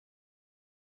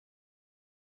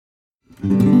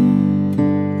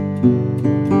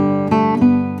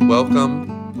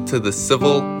Welcome to the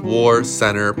Civil War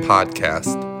Center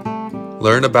podcast.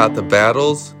 Learn about the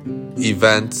battles,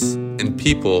 events, and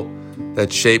people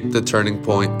that shaped the turning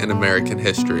point in American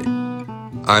history.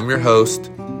 I'm your host,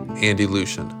 Andy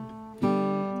Lucian.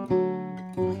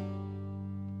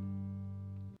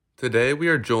 Today we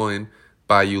are joined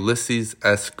by Ulysses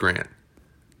S. Grant.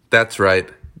 That's right,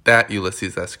 that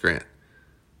Ulysses S. Grant.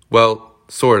 Well,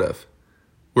 sort of.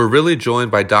 We're really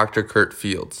joined by Dr. Curt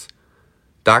Fields.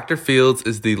 Dr. Fields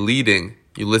is the leading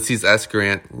Ulysses S.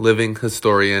 Grant living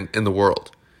historian in the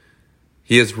world.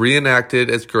 He is reenacted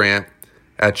as Grant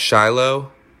at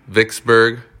Shiloh,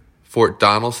 Vicksburg, Fort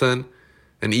Donelson,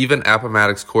 and even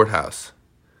Appomattox Courthouse.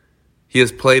 He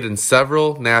has played in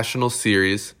several national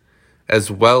series,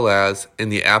 as well as in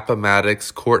the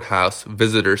Appomattox Courthouse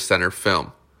Visitor Center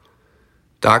film.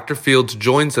 Dr. Fields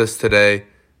joins us today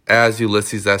as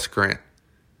Ulysses S. Grant.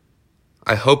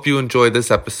 I hope you enjoy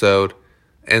this episode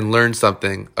and learn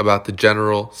something about the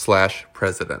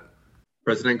General/President.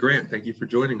 President Grant, thank you for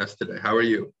joining us today. How are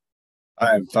you?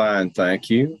 I'm fine, thank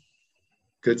you.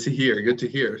 Good to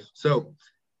hear. So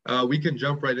we can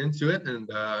jump right into it and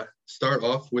start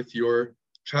off with your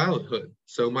childhood.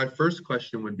 So my first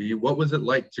question would be, what was it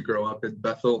like to grow up in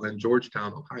Bethel and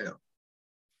Georgetown, Ohio?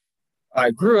 I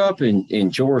grew up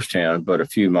in Georgetown, but a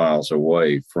few miles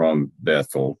away from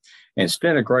Bethel, and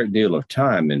spent a great deal of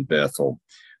time in Bethel.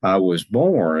 I was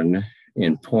born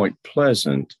in Point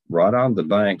Pleasant, right on the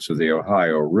banks of the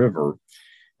Ohio River.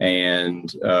 And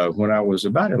when I was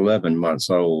about 11 months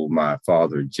old, my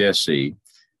father, Jesse,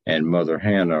 and mother,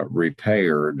 Hannah,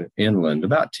 repaired inland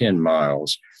about 10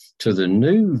 miles to the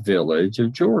new village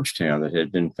of Georgetown that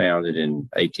had been founded in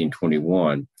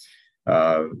 1821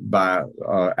 by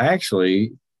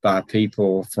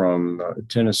people from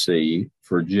Tennessee,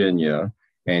 Virginia,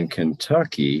 and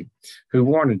Kentucky who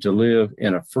wanted to live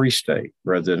in a free state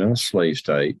rather than a slave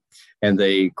state. And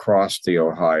they crossed the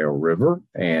Ohio River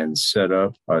and set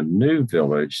up a new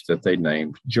village that they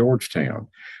named Georgetown.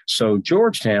 So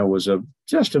Georgetown was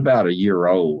just about a year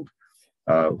old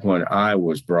when I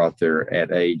was brought there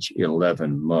at age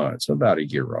 11 months, about a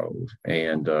year old.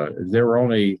 And there were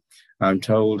only, I'm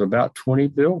told, about 20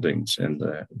 buildings in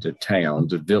the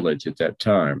village at that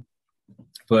time.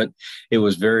 But it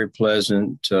was very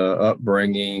pleasant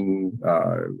upbringing.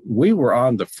 We were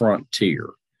on the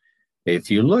frontier.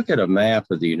 If you look at a map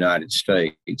of the United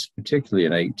States, particularly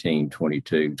in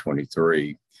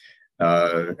 1822-23,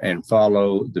 and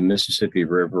follow the Mississippi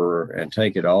River and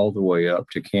take it all the way up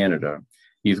to Canada,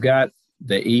 you've got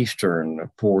the eastern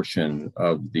portion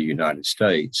of the United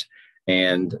States,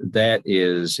 and that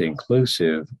is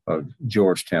inclusive of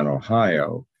Georgetown,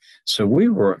 Ohio. So we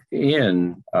were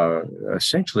in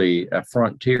essentially a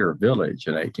frontier village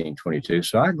in 1822.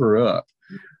 So I grew up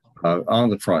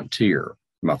on the frontier.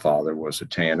 My father was a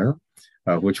tanner,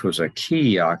 which was a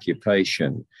key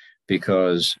occupation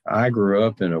because I grew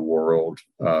up in a world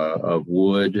of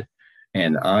wood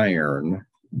and iron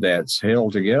that's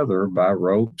held together by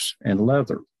ropes and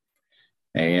leather.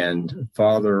 And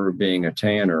father, being a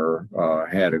tanner,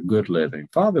 had a good living.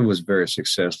 Father was a very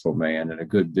successful man and a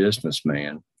good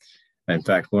businessman. In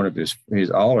fact, all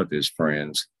of his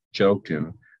friends joked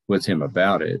with him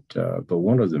about it. But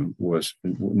one of them was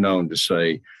known to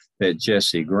say that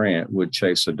Jesse Grant would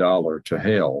chase a dollar to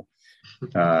hell.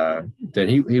 That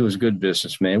he was a good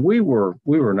businessman. We were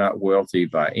not wealthy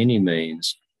by any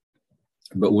means,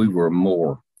 but we were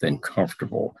more than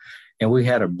comfortable. And we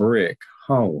had a brick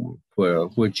home,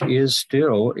 which is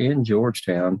still in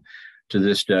Georgetown to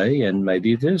this day and may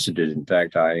be visited. In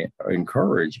fact, I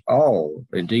urge all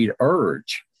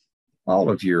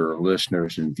of your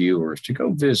listeners and viewers to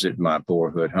go visit my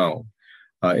boyhood home.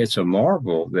 It's a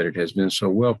marvel that it has been so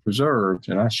well preserved,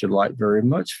 and I should like very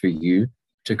much for you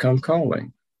to come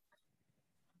calling.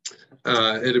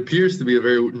 It appears to be a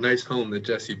very nice home that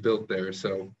Jesse built there.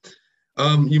 So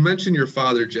you mentioned your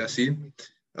father, Jesse.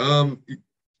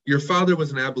 Your father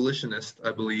was an abolitionist,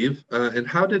 I believe. And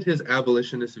how did his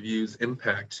abolitionist views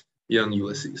impact young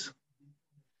Ulysses?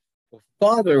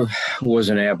 Father was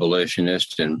an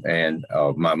abolitionist, and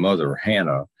my mother,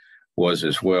 Hannah, was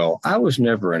as well. I was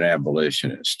never an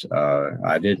abolitionist.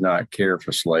 I did not care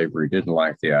for slavery, didn't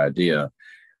like the idea,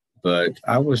 but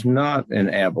I was not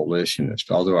an abolitionist,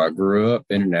 although I grew up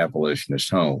in an abolitionist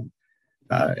home.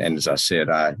 And as I said,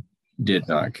 I did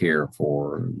not care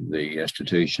for the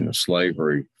institution of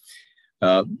slavery.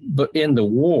 But in the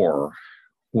war,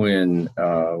 when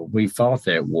we fought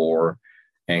that war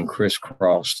and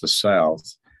crisscrossed the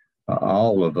South,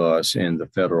 all of us in the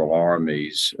federal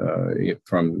armies,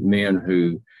 from men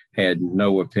who had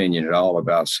no opinion at all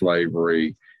about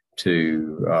slavery,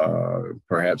 to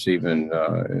perhaps even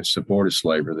supported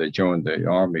slavery. They joined the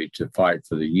army to fight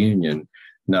for the Union,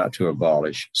 not to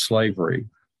abolish slavery.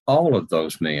 All of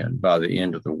those men, by the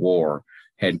end of the war,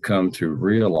 had come to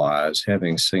realize,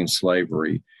 having seen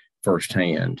slavery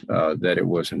firsthand, that it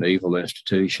was an evil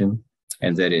institution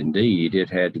and that indeed it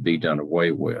had to be done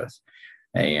away with.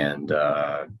 And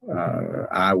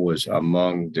I was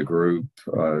among the group.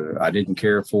 I didn't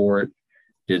care for it,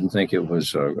 didn't think it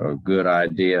was a good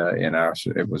idea in our.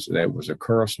 It was a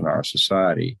curse in our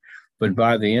society. But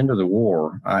by the end of the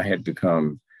war, I had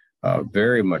become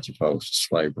very much opposed to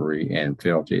slavery and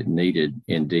felt it needed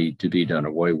indeed to be done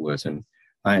away with. And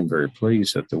I am very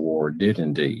pleased that the war did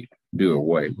indeed do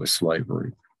away with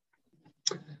slavery.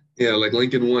 Yeah, like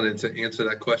Lincoln wanted to answer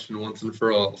that question once and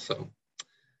for all. So,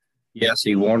 yes,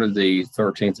 he wanted the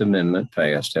 13th Amendment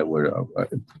passed that would,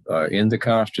 in the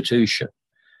Constitution,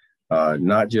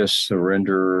 not just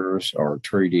surrenders or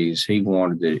treaties. He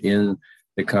wanted it in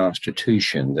the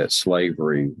Constitution that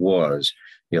slavery was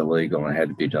illegal and had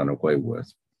to be done away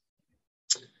with.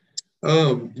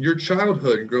 Your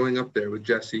childhood growing up there with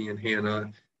Jesse and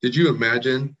Hannah, did you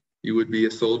imagine you would be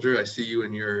a soldier? I see you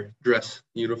in your dress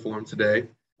uniform today.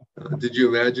 Did you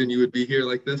imagine you would be here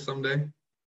like this someday?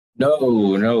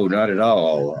 No, not at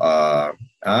all.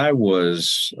 I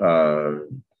was a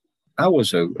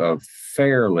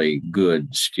fairly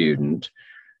good student.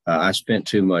 I spent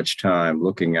too much time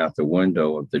looking out the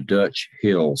window of the Dutch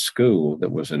Hill School,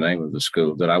 that was the name of the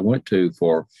school that I went to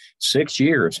for 6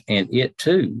 years, and it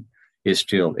too is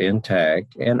still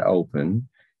intact and open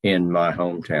in my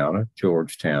hometown of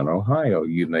Georgetown, Ohio.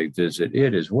 You may visit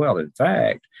it as well. In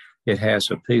fact, it has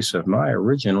a piece of my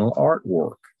original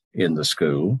artwork in the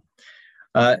school.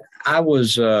 I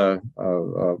was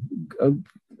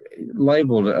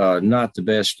labeled not the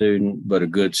best student, but a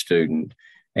good student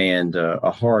and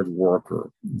a hard worker.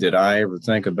 Did I ever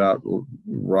think about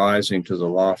rising to the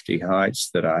lofty heights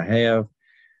that I have?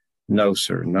 No,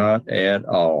 sir, not at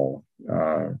all.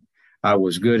 I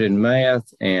was good in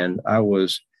math, and I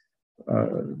was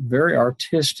very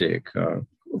artistic. Of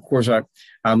course,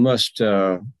 I must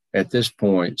at this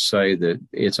point say that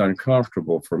it's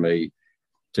uncomfortable for me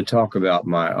to talk about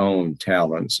my own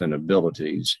talents and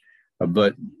abilities,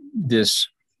 but this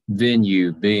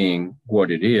venue being what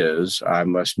it is, I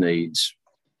must needs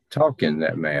talk in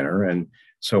that manner. And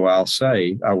so I'll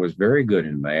say I was very good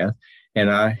in math,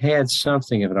 and I had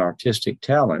something of an artistic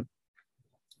talent,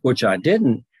 which I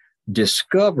didn't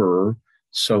discover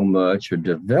so much or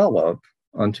develop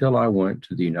until I went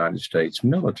to the United States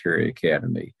Military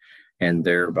Academy, and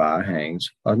thereby hangs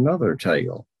another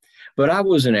tale. But I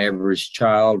was an average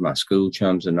child. My school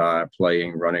chums and I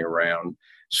playing, running around,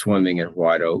 swimming at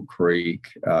White Oak Creek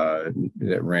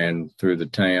that ran through the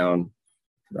town.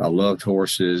 I loved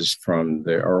horses from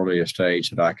the earliest age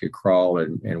that I could crawl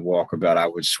and walk about. I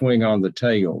would swing on the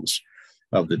tails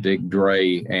of the big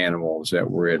dray animals that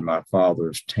were in my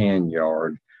father's tan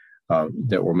yard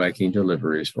that were making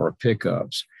deliveries for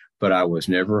pickups. But I was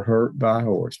never hurt by a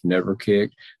horse, never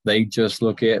kicked. They just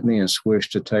look at me and swish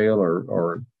the tail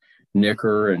or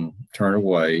nicker and turn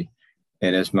away.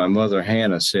 And as my mother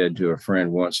Hannah said to a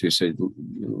friend once, who said,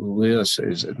 Liz,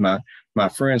 my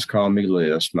friends call me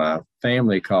Liz, my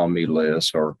family call me Liz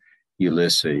or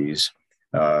Ulysses.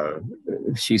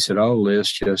 She said, oh,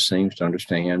 Liz just seems to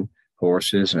understand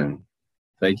horses, and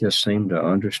they just seem to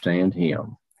understand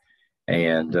him.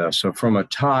 And so from a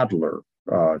toddler,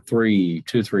 3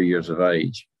 years of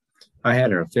age, I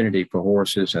had an affinity for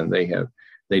horses, and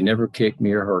they never kicked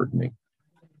me or hurt me.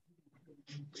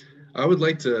 I would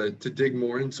like to dig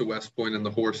more into West Point and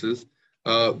the horses.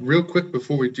 Real quick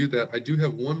before we do that, I do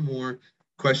have one more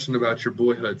question about your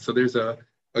boyhood. So there's a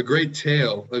great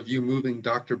tale of you moving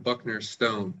Dr. Buckner's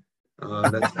stone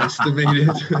that's estimated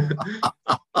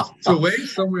to weigh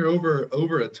somewhere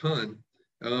over a ton.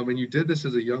 And you did this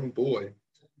as a young boy.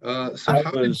 So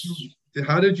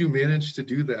how did you manage to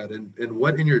do that? And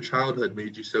what in your childhood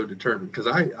made you so determined? Because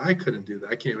I couldn't do that.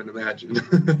 I can't even imagine.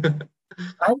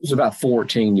 I was about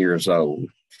 14 years old.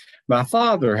 My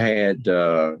father had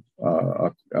a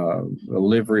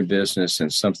livery business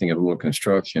and something of a little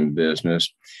construction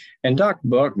business. And Dr.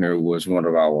 Buckner was one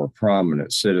of our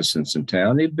prominent citizens in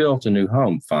town. He built a new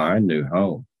home, fine new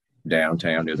home,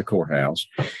 downtown near the courthouse.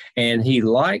 And he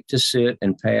liked to sit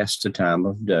and pass the time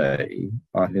of day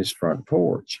on his front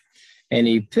porch. And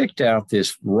he picked out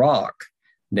this rock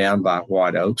down by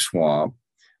White Oak Swamp,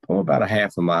 about a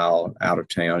half a mile out of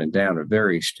town and down a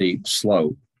very steep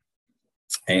slope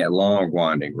and a long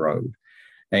winding road.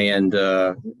 And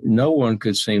no one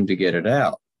could seem to get it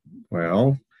out.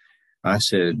 Well, I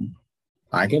said,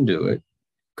 I can do it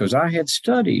because I had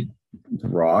studied the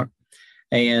rock.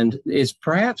 And it's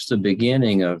perhaps the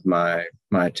beginning of my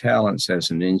talents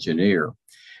as an engineer,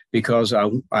 because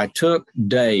I took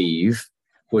Dave,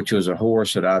 which was a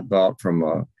horse that I bought from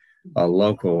a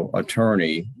local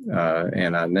attorney,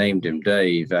 and I named him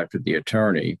Dave after the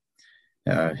attorney.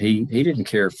 He didn't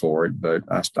care for it, but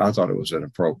I thought it was an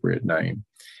appropriate name.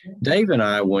 Dave and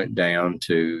I went down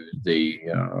to the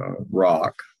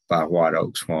rock by White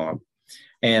Oak Swamp,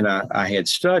 and I had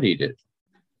studied it.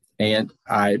 And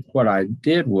what I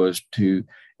did was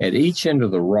at each end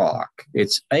of the rock,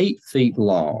 it's 8 feet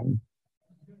long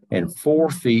and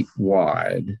 4 feet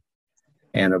wide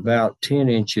and about 10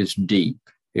 inches deep.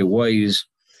 It weighs,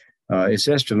 it's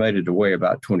estimated to weigh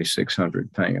about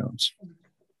 2,600 pounds.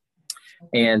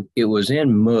 And it was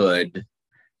in mud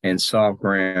and soft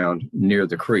ground near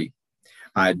the creek.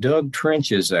 I dug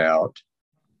trenches out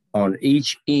on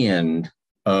each end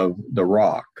of the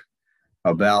rock,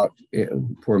 about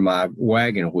where my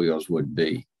wagon wheels would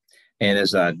be. And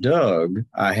as I dug,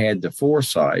 I had the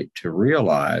foresight to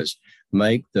realize,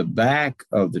 make the back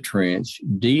of the trench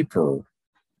deeper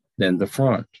than the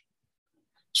front.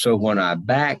 So when I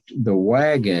backed the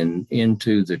wagon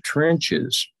into the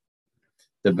trenches,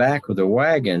 the back of the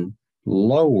wagon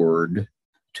lowered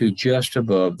to just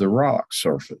above the rock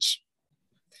surface.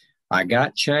 I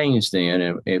got chains then,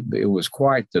 and it was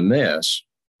quite the mess.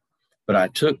 But I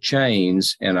took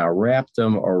chains and I wrapped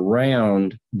them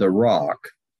around the rock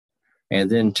and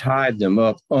then tied them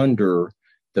up under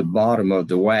the bottom of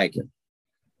the wagon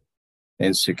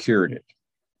and secured it.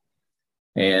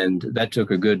 And that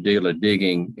took a good deal of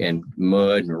digging and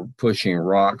mud and pushing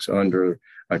rocks under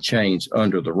chains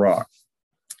under the rock.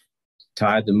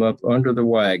 Tied them up under the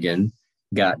wagon,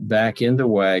 got back in the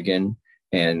wagon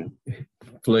and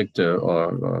flicked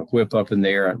a whip up in the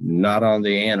air, not on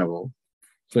the animal,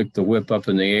 flicked the whip up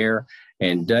in the air,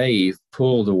 and Dave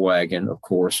pulled the wagon, of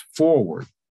course, forward.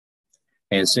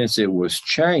 And since it was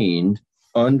chained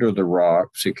under the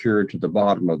rock, secured to the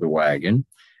bottom of the wagon,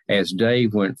 as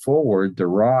Dave went forward, the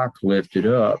rock lifted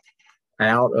up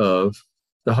out of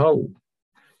the hole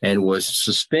and was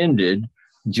suspended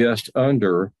just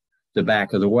under the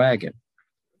back of the wagon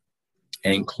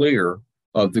and clear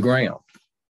of the ground.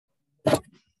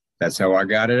 That's how I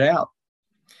got it out.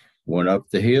 Went up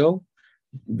the hill,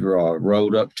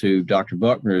 rode up to Dr.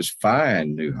 Buckner's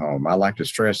fine new home. I like to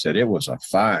stress that it was a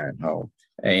fine home.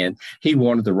 And he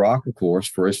wanted the rock, of course,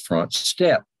 for his front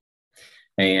step.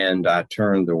 And I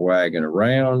turned the wagon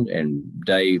around and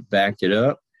Dave backed it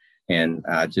up, and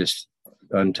I just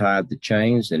untied the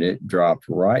chains and it dropped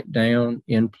right down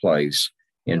in place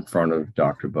in front of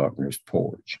Dr. Buckner's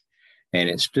porch. And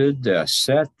it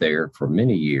sat there for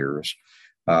many years.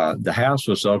 The house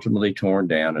was ultimately torn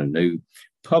down. A new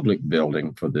public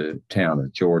building for the town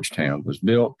of Georgetown was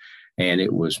built, and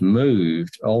it was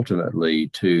moved ultimately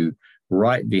to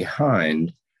right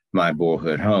behind my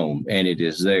boyhood home, and it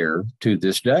is there to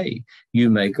this day. You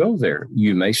may go there.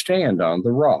 You may stand on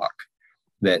the rock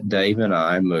that Dave and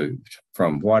I moved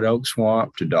from White Oak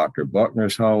Swamp to Dr.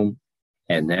 Buckner's home,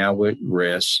 and now it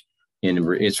rests in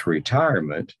its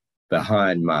retirement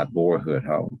behind my boyhood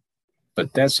home.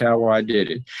 But that's how I did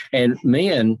it. And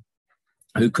men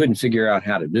who couldn't figure out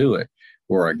how to do it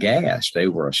were aghast. They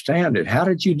were astounded. How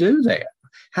did you do that?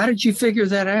 How did you figure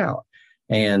that out?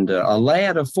 And a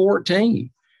lad of 14.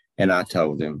 And I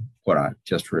told them what I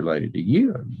just related to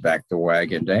you. Backed the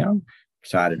wagon down,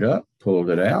 tied it up, pulled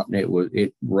it out, and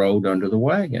it rolled under the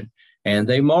wagon. And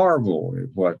they marveled at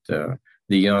what the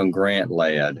young Grant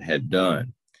lad had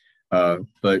done.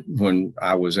 But when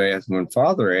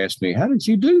Father asked me, how did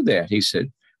you do that?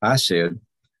 I said,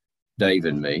 Dave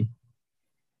and me.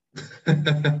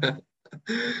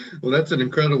 Well, that's an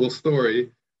incredible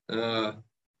story.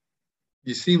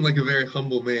 You seem like a very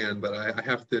humble man, but I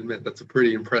have to admit that's a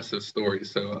pretty impressive story.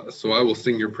 So I will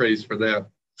sing your praise for that.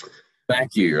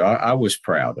 Thank you. I was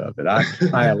proud of it.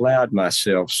 I allowed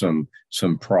myself some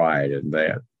pride in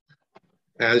that.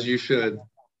 As you should.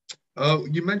 Oh,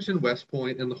 you mentioned West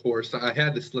Point and the horse. I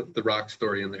had to slip the rock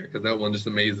story in there because that one just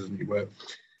amazes me. But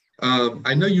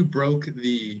I know you broke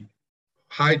the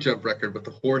high jump record with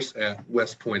the horse at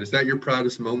West Point. Is that your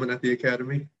proudest moment at the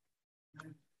academy?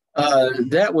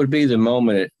 That would be the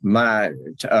moment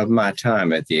of my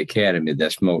time at the academy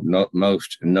that's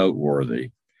most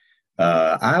noteworthy.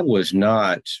 I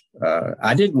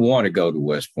didn't want to go to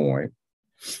West Point.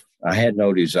 I had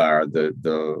no desire.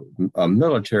 A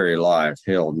military life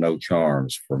held no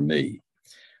charms for me.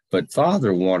 But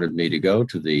Father wanted me to go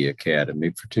to the academy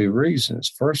for two reasons.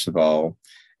 First of all,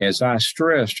 as I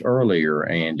stressed earlier,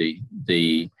 Andy,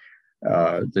 the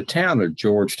The town of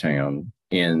Georgetown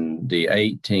in the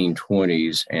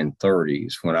 1820s and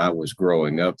 30s, when I was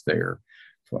growing up there,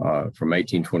 from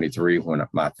 1823, when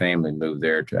my family moved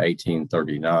there, to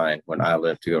 1839, when I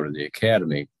left to go to the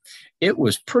academy, it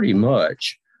was pretty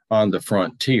much on the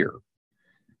frontier.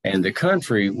 And the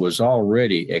country was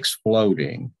already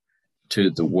exploding to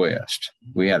the west.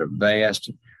 We had a vast,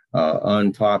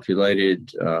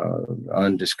 unpopulated,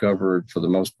 undiscovered, for the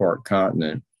most part,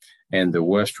 continent, and the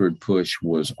westward push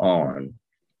was on.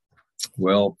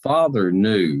 Well, Father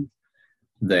knew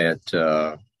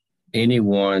that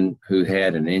anyone who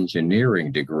had an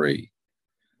engineering degree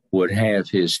would have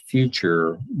his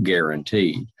future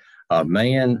guaranteed. A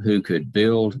man who could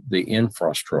build the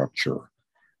infrastructure,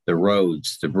 the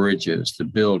roads, the bridges, the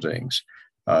buildings,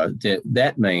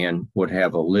 that man would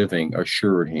have a living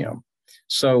assured him.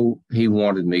 So he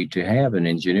wanted me to have an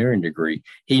engineering degree.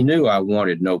 He knew I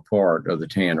wanted no part of the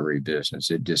tannery business.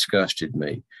 It disgusted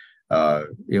me.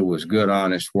 It was good,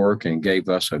 honest work and gave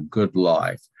us a good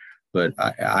life, but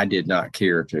I did not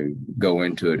care to go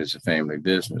into it as a family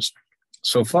business.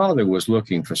 So Father was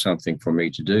looking for something for me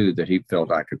to do that he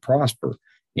felt I could prosper,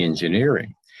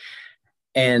 engineering.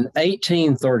 And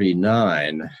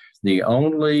 1839, the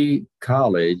only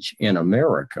college in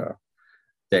America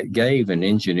that gave an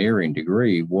engineering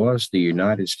degree was the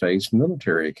United States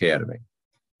Military Academy.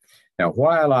 Now,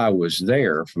 while I was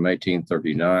there from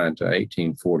 1839 to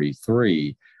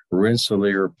 1843,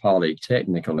 Rensselaer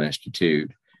Polytechnical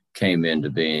Institute came into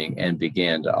being and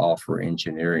began to offer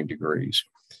engineering degrees.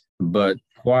 But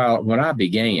when I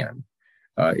began,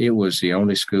 it was the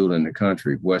only school in the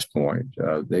country, West Point,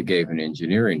 that gave an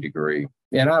engineering degree.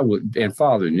 And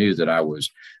Father knew that I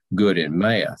was good in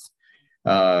math.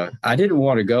 I didn't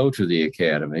want to go to the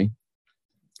academy.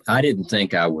 I didn't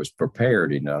think I was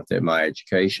prepared enough, that my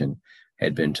education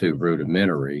had been too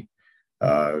rudimentary.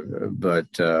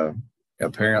 But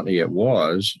apparently it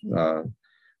was.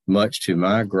 Much to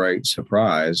my great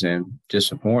surprise and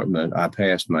disappointment, I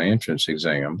passed my entrance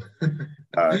exam.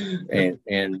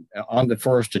 And on the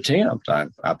first attempt,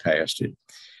 I passed it.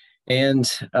 And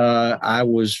I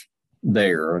was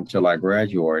there until I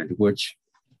graduated, which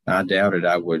I doubted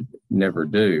I would never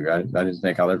do. I didn't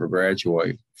think I'll ever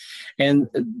graduate. And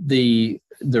the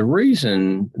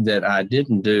reason that I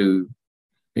didn't do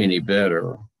any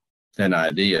better than I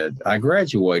did, I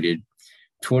graduated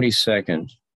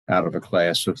 22nd out of a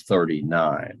class of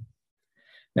 39.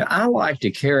 Now, I like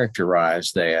to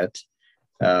characterize that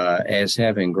as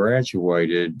having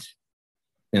graduated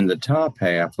in the top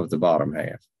half of the bottom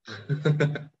half.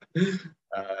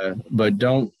 But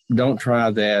don't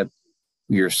try that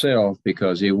yourself,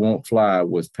 because it won't fly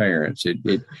with parents. It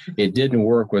didn't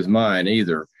work with mine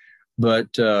either.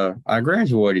 But I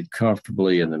graduated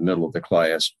comfortably in the middle of the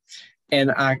class,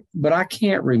 but I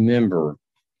can't remember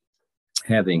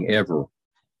having ever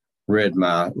read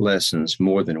my lessons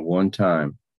more than one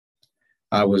time.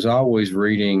 I was always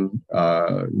reading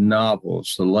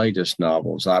novels, the latest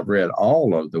novels. I've read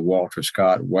all of the Walter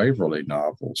Scott Waverly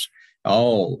novels,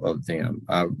 all of them.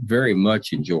 I very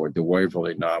much enjoyed the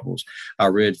Waverly novels. I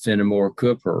read Fenimore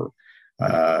Cooper.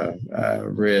 I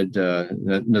read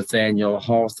Nathaniel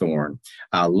Hawthorne.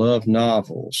 I love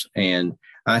novels, and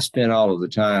I spent all of the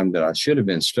time that I should have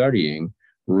been studying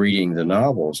reading the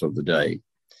novels of the day.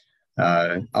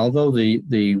 Although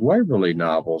the Waverly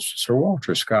novels, Sir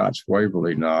Walter Scott's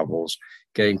Waverly novels,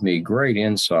 gave me great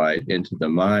insight into the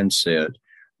mindset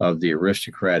of the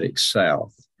aristocratic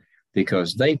South,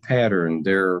 because they patterned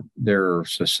their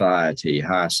society,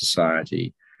 high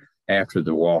society, after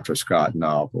the Walter Scott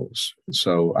novels.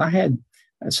 So I had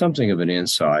something of an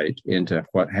insight into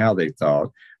how they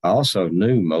thought. I also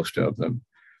knew most of them.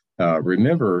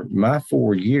 Remember, my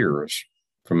 4 years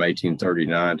from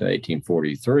 1839 to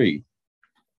 1843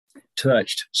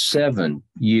 touched 7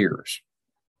 years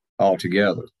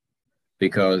altogether,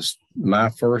 because my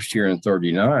first year in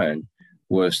 39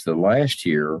 was the last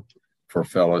year for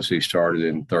fellows who started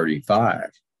in 35.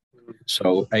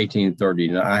 So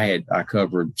 1839, I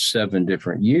covered 7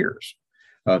 different years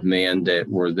of men that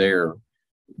were there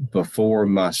before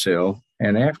myself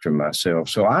and after myself.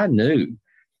 So I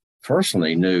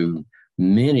personally knew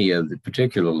many of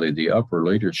particularly the upper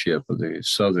leadership of the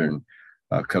Southern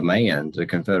command, the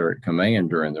Confederate command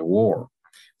during the war.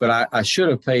 But I should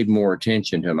have paid more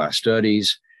attention to my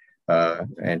studies, but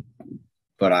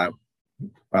I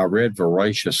read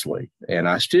voraciously, and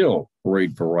I still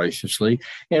read voraciously.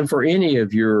 And for any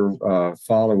of your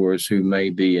followers who may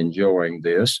be enjoying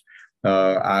this,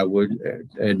 I would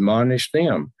admonish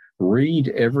them, read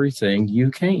everything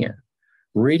you can.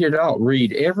 Read it all.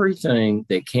 Read everything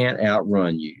that can't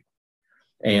outrun you.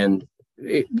 And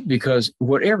because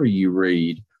whatever you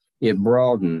read, it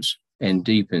broadens and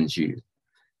deepens you,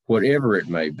 whatever it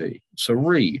may be. So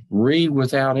read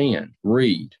without end.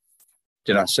 Read.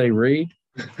 Did I say read?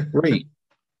 Read.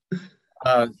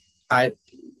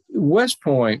 West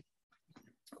Point,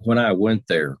 when I went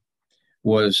there,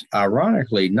 was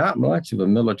ironically not much of a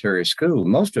military school.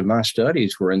 Most of my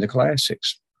studies were in the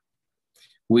classics.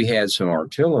 We had some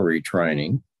artillery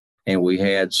training and we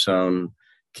had some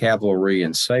cavalry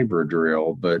and saber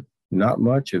drill, but not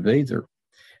much of either.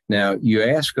 Now, you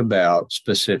ask about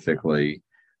specifically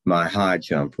my high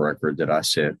jump record that I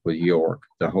set with York,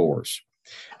 the horse.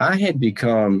 I had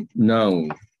become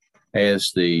known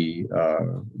as the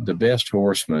best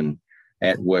horseman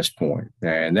at West Point,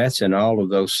 and that's in all of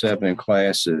those 7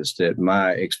 classes that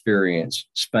my experience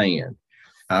spanned.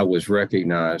 I was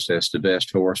recognized as the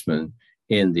best horseman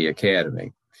in the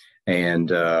academy.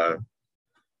 And on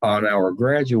our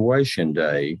graduation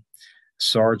day,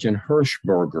 Sergeant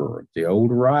Hirschberger, the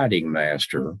old riding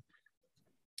master,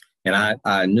 and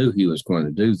I knew he was going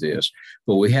to do this,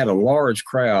 but we had a large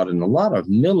crowd and a lot of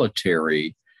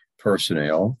military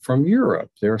personnel from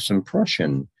Europe. There are some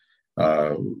Prussian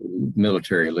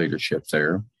military leadership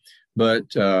there.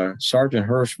 But Sergeant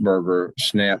Hirschberger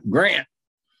snapped, "Grant,"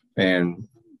 and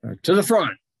to the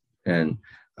front. And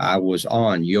I was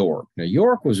on York. Now,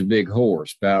 York was a big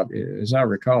horse, about, as I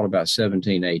recall, about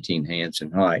 17, 18 hands in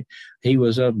height. He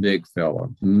was a big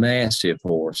fellow, massive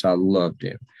horse. I loved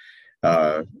him.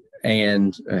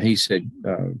 And he said,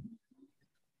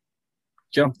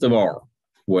 "Jump the bar."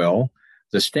 Well,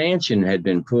 the stanchion had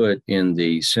been put in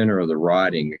the center of the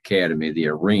riding academy, the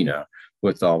arena,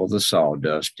 with all of the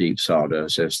sawdust, deep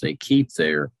sawdust, as they keep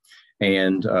there.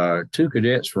 And 2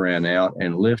 cadets ran out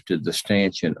and lifted the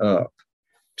stanchion up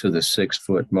to the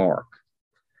 6-foot mark.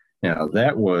 Now,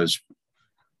 that was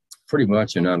pretty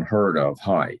much an unheard of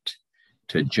height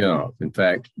to jump. In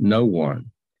fact, no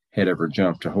one had ever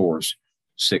jumped a horse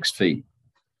 6 feet.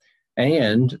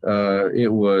 And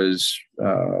it was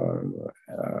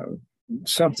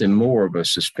something more of a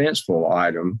suspenseful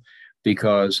item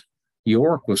because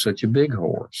York was such a big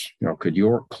horse. Could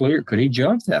York could he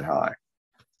jump that high?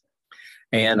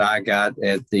 And I got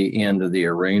at the end of the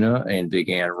arena and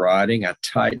began riding. I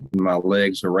tightened my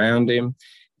legs around him.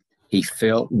 He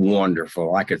felt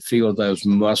wonderful. I could feel those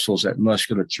muscles, that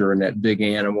musculature in that big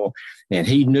animal. And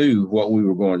he knew what we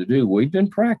were going to do. We'd been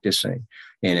practicing.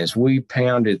 And as we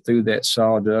pounded through that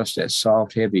sawdust, that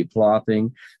soft, heavy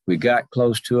plopping, we got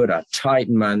close to it. I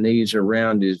tightened my knees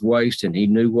around his waist and he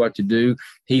knew what to do.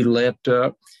 He leapt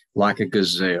up like a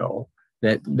gazelle.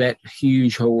 That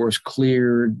huge horse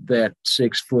cleared that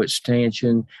 6-foot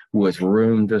stanchion with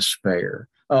room to spare.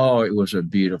 Oh, it was a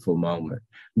beautiful moment.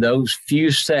 Those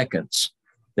few seconds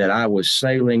that I was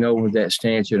sailing over that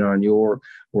stanchion on York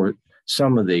were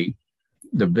some of the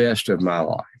best of my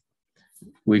life.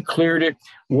 We cleared it.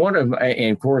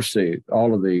 And of course,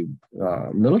 all of the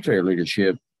military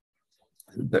leadership,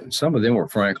 some of them were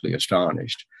frankly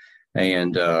astonished.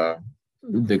 And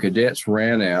the cadets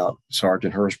ran out.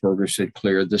 Sergeant Hirschberger said,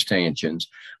 "Cleared the stanchions."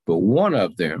 But one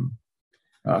of them,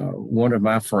 one of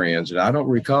my friends, and I don't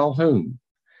recall whom,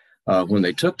 when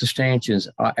they took the stanchions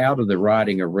out of the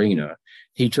riding arena,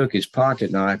 he took his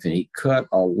pocket knife and he cut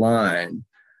a line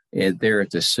there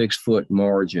at the 6-foot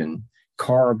margin,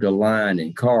 carved a line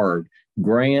and carved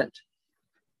Grant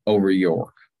over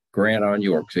York, Grant on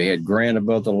York. So he had Grant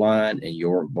above the line and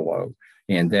York below.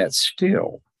 And that's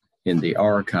still in the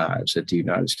archives at the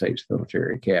United States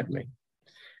Military Academy.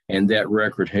 And that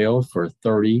record held for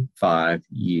 35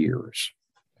 years.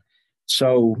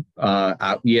 So,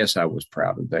 yes, I was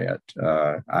proud of that.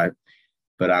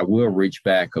 But I will reach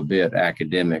back a bit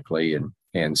academically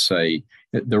and say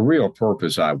that the real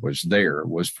purpose I was there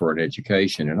was for an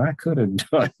education, and I could have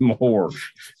done more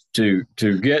to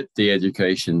get the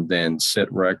education than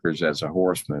set records as a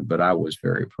horseman, but I was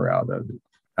very proud of it.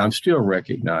 I'm still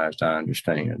recognized, I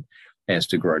understand, as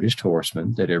the greatest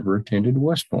horseman that ever attended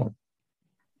West Point.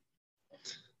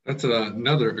 That's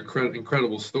another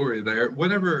incredible story there.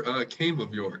 Whatever came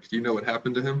of York? Do you know what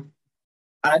happened to him?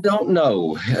 I don't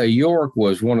know. York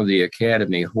was one of the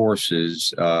Academy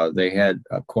horses. They had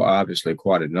obviously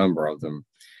quite a number of them.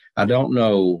 I don't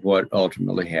know what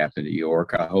ultimately happened to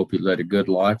York. I hope he led a good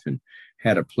life and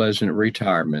had a pleasant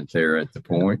retirement there at the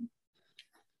Point.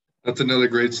 That's another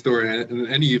great story. And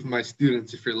any of my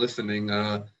students, if you're listening,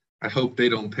 I hope they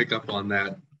don't pick up on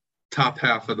that top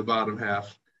half of the bottom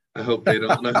half. I hope they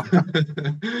don't.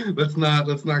 Let's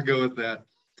not go with that.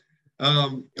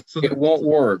 It won't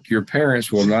work. Your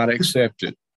parents will not accept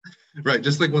it. Right,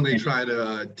 just like when they try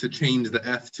to change the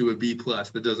F to a B plus,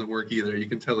 that doesn't work either. You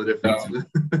can tell the difference.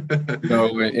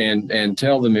 No, and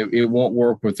tell them it won't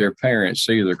work with their parents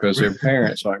either, because their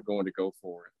parents aren't going to go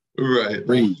for it. Right.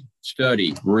 Read,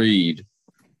 study, read.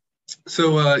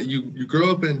 So you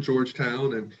grow up in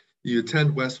Georgetown and you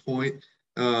attend West Point,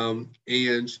 and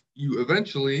you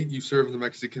eventually serve in the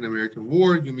Mexican-American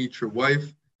War. You meet your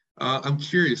wife. I'm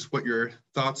curious what your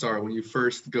thoughts are when you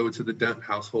first go to the Dent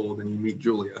household and you meet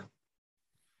Julia.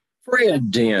 Fred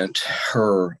Dent,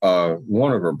 her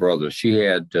one of her brothers, she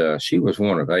was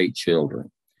one of 8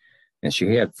 children, and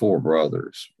she had 4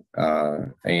 brothers.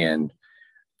 And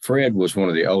Fred was one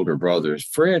of the older brothers.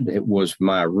 Fred was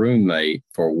my roommate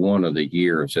for one of the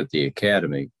years at the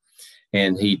academy.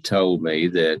 And he told me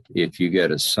that if you get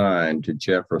assigned to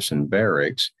Jefferson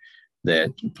Barracks,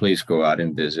 that please go out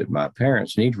and visit my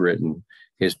parents. And he'd written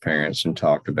his parents and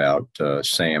talked about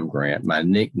Sam Grant. My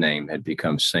nickname had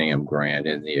become Sam Grant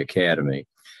in the academy.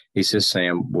 He says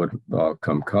Sam would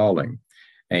come calling.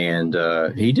 And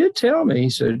he did tell me, he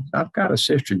said, I've got a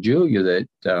sister, Julia, that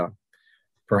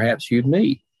perhaps you'd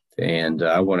meet. And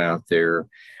I went out there.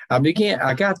 I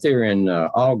got there in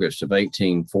August of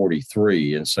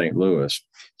 1843 in St. Louis.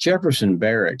 Jefferson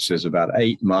Barracks is about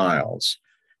 8 miles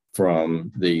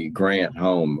from the Grant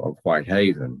home of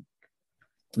Whitehaven.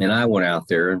 And I went out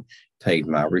there and paid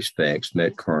my respects,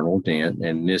 met Colonel Dent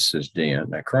and Mrs. Dent.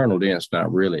 Now, Colonel Dent's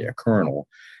not really a colonel.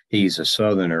 He's a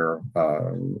Southerner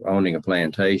owning a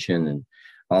plantation, and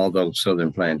all those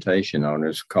Southern plantation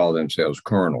owners call themselves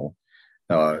Colonel.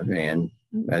 And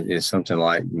it's something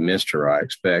like Mr., I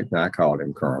expect, and I called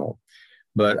him Colonel.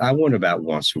 But I went about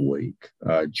once a week.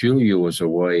 Julia was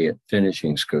away at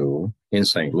finishing school in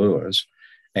St. Louis,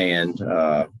 and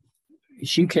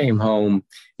she came home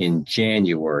in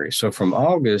January. So from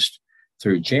August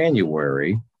through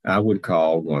January, I would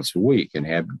call once a week and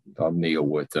have a meal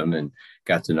with them and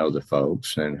got to know the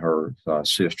folks and her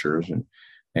sisters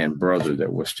and brother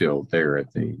that was still there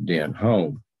at the Dent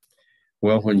home.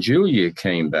 Well, when Julia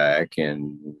came back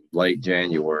in late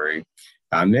January,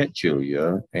 I met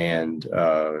Julia, and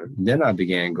then I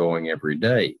began going every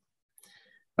day.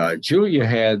 Julia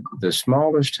had the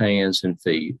smallest hands and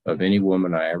feet of any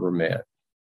woman I ever met.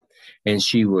 And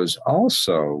she was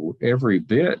also every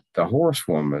bit the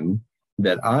horsewoman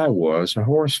that I was a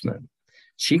horseman.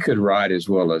 She could ride as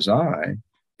well as I,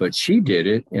 but she did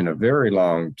it in a very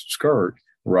long skirt,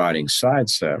 riding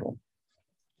side saddle.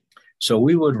 So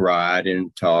we would ride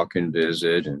and talk and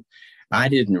visit, and I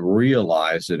didn't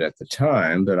realize it at the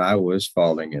time, but I was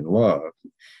falling in love.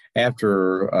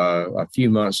 After a few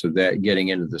months of that, getting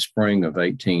into the spring of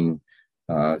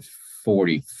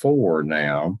 1844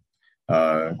 now,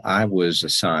 I was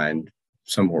assigned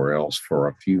somewhere else for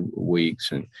a few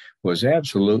weeks and was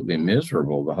absolutely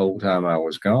miserable the whole time I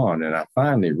was gone. And I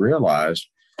finally realized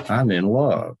I'm in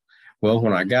love. Well,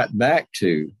 when I got back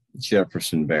to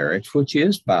Jefferson Barracks, which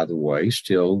is, by the way,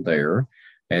 still there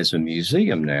as a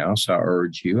museum now, so I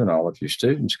urge you and all of your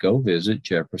students, go visit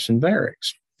Jefferson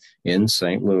Barracks in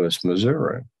St. Louis,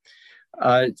 Missouri.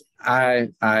 I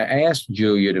asked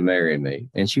Julia to marry me,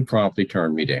 and she promptly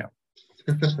turned me down.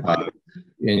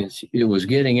 And it was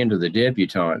getting into the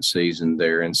debutante season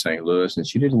there in St. Louis, and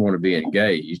she didn't want to be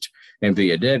engaged and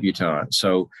be a debutante.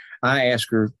 So I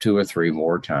asked her 2 or 3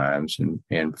 more times,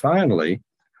 and finally,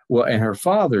 and her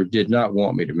father did not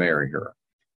want me to marry her.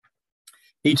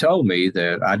 He told me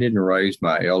that I didn't raise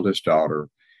my eldest daughter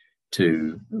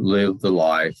to live the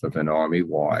life of an Army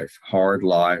wife, hard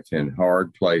life in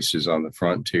hard places on the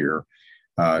frontier.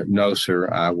 No, sir,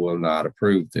 I will not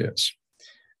approve this.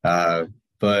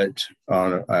 But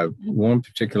on one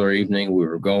particular evening, we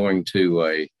were going to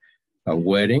a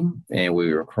wedding, and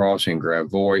we were crossing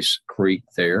Gravois Creek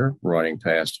there, running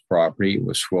past the property. It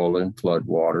was swollen, flood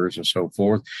waters and so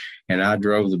forth. And I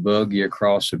drove the buggy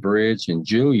across the bridge, and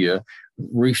Julia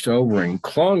reached over and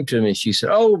clung to me. She said,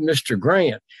 "Oh, Mr.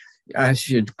 Grant, I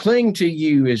should cling to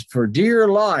you as for dear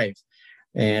life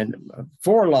and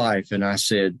for life." And I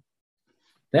said,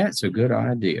 "That's a good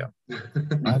idea.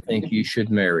 I think you should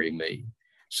marry me."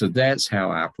 So that's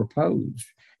how I proposed.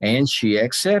 And she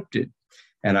accepted.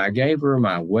 And I gave her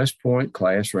my West Point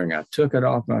class ring. I took it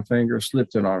off my finger,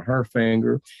 slipped it on her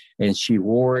finger, and she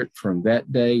wore it from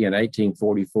that day in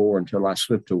 1844 until I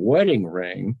slipped a wedding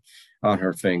ring on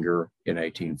her finger in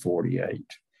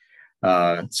 1848.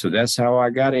 So that's how I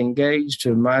got engaged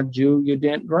to my Julia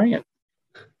Dent Grant.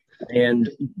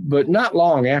 But not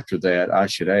long after that, I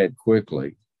should add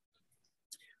quickly,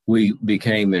 we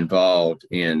became involved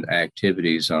in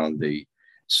activities on the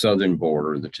southern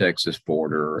border, the Texas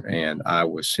border, and I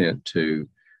was sent to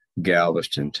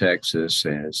Galveston, Texas,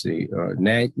 as the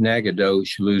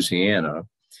Nagadoches, Louisiana,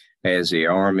 as the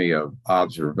Army of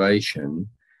Observation.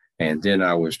 And then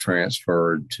I was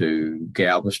transferred to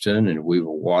Galveston, and we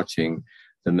were watching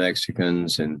the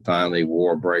Mexicans, and finally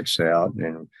war breaks out,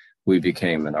 and we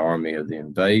became an Army of the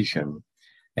Invasion.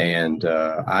 And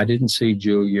I didn't see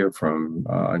Julia from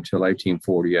until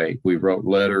 1848. We wrote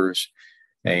letters,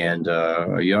 and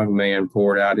a young man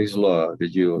poured out his love to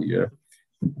Julia.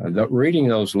 Reading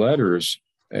those letters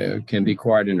can be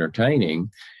quite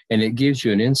entertaining, and it gives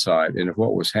you an insight into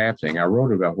what was happening. I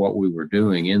wrote about what we were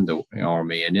doing in the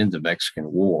Army and in the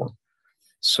Mexican War.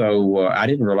 So I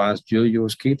didn't realize Julia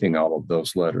was keeping all of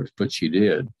those letters, but she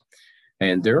did.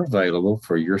 And they're available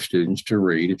for your students to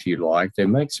read if you'd like. They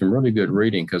make some really good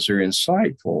reading because they're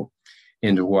insightful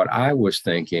into what I was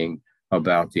thinking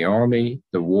about the Army,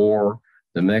 the war,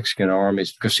 the Mexican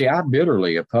armies. Because, see, I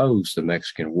bitterly opposed the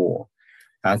Mexican War.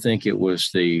 I think it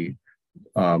was the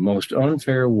most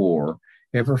unfair war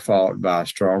ever fought by a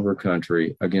stronger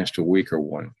country against a weaker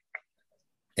one.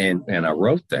 And I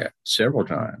wrote that several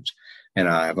times. And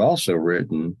I have also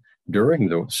written during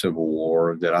the Civil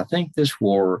War that I think this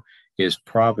war is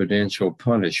providential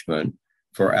punishment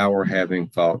for our having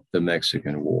fought the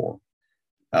Mexican War.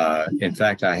 In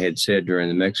fact, I had said during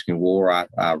the Mexican War,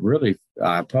 I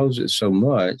oppose it so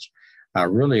much, I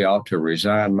really ought to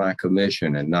resign my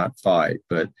commission and not fight.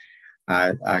 But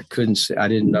I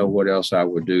didn't know what else I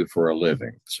would do for a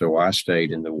living. So I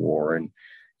stayed in the war, and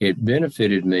it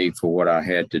benefited me for what I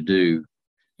had to do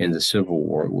in the Civil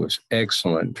War. It was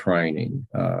excellent training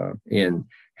in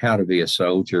how to be a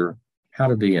soldier, how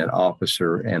to be an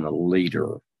officer and a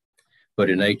leader. But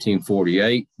in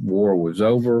 1848, war was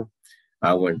over.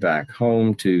 I went back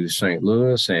home to St.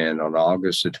 Louis, and on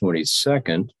August the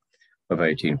 22nd of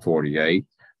 1848,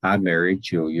 I married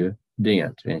Julia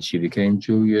Dent, and she became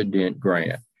Julia Dent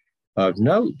Grant. Of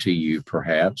note to you,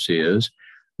 perhaps, is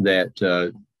that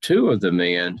two of the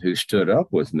men who stood up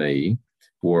with me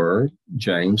were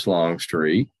James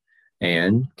Longstreet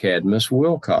and Cadmus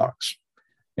Wilcox,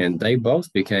 and they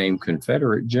both became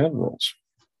Confederate generals.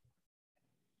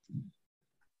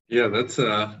 Yeah, that's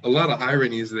a lot of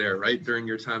ironies there, right? During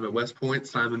your time at West Point,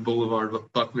 Simon Boulevard,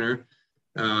 Buckner,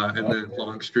 and then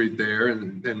Longstreet there,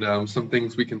 and some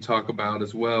things we can talk about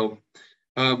as well.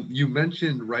 You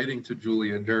mentioned writing to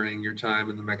Julia during your time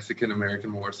in the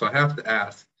Mexican-American War, so I have to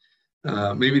ask,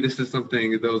 maybe this is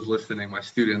something those listening, my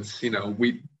students,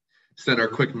 we sent our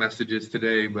quick messages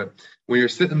today, but when you're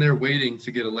sitting there waiting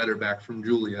to get a letter back from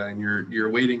Julia, and you're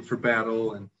waiting for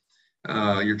battle, and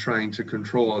you're trying to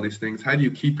control all these things, how do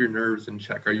you keep your nerves in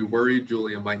check? Are you worried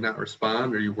Julia might not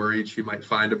respond? Are you worried she might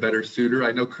find a better suitor?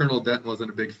 I know Colonel Dent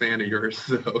wasn't a big fan of yours,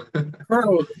 so.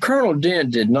 Colonel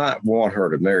Dent did not want her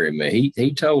to marry me.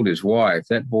 He told his wife,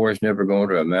 that boy's never going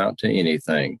to amount to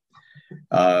anything.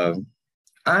 I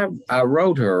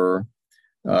wrote her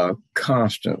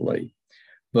constantly,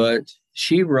 but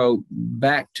she wrote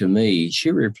back to me.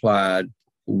 She replied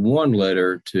one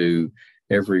letter to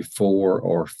every 4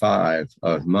 or 5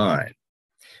 of mine.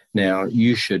 Now,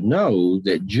 you should know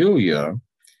that Julia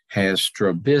has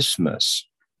strabismus.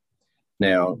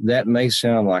 Now, that may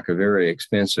sound like a very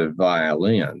expensive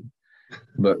violin,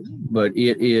 but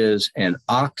it is an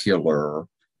ocular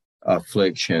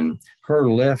affliction. Her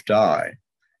left eye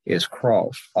is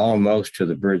crossed almost to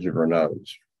the bridge of her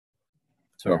nose.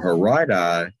 So her right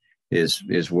eye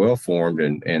is well formed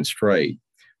and straight,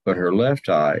 but her left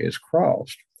eye is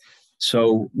crossed.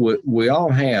 So we all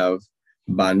have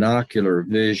binocular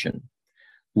vision.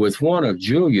 With one of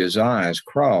Julia's eyes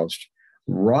crossed,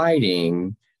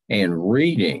 writing and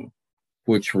reading,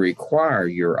 which require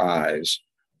your eyes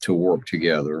to work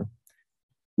together,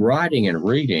 writing and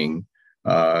reading,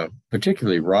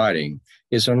 particularly writing,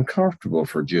 is uncomfortable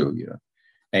for Julia.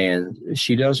 And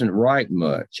she doesn't write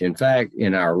much. In fact,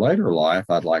 in our later life,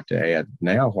 I'd like to add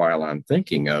now while I'm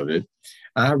thinking of it,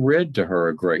 I read to her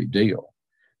a great deal,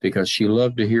 because she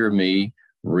loved to hear me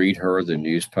read her the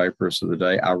newspapers of the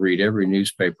day. I read every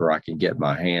newspaper I can get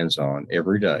my hands on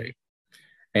every day,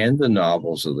 and the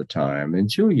novels of the time. And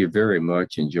Julia very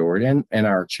much enjoyed, and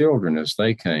our children, as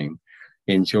they came,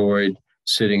 enjoyed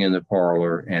sitting in the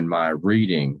parlor and my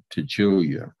reading to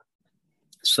Julia.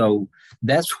 So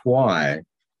that's why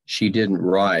she didn't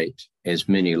write as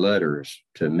many letters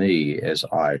to me as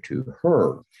I to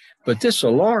her. But this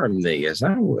alarmed me. As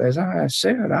I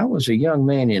said, I was a young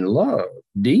man in love,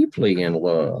 deeply in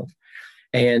love.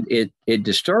 And it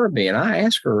disturbed me. And I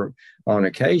asked her on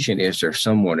occasion, is there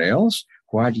someone else?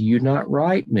 Why do you not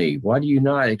write me? Why do you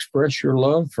not express your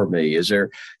love for me? Is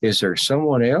there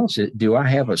someone else? Do I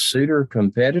have a suitor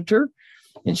competitor?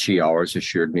 And she always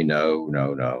assured me, no,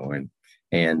 no, no.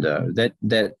 And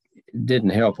that didn't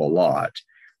help a lot.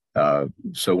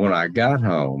 So when I got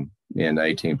home in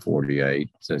 1848,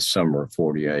 the summer of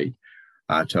 48,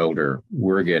 I told her,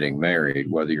 we're getting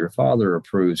married, whether your father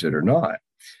approves it or not.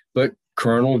 But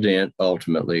Colonel Dent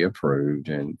ultimately approved.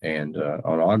 And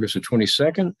on August the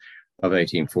 22nd of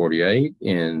 1848,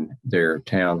 in their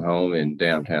townhome in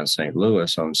downtown St.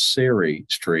 Louis on Cere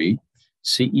Street,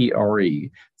 Cere. I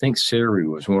think Cere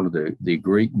was one of the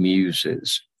Greek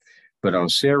muses. But on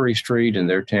Cere Street in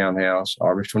their townhouse,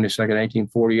 August 22nd,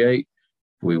 1848,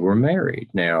 we were married.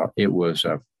 Now, it was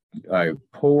a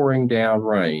pouring down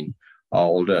rain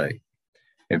all day.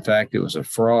 In fact, it was a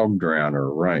frog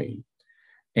drowner rain.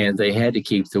 And they had to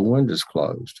keep the windows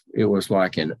closed. It was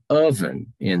like an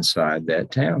oven inside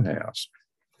that townhouse.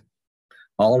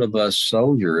 All of us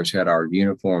soldiers had our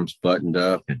uniforms buttoned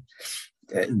up,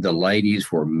 and the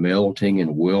ladies were melting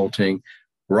and wilting.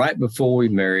 Right before we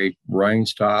married, rain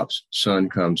stops, sun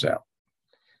comes out.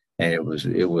 And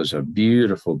it was a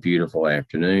beautiful, beautiful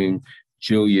afternoon.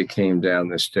 Julia came down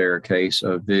the staircase,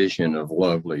 a vision of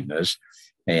loveliness,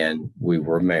 and we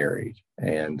were married.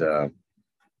 And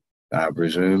I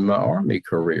resumed my Army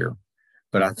career.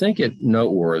 But I think it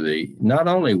noteworthy, not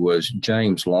only was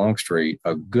James Longstreet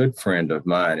a good friend of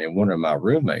mine and one of my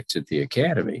roommates at the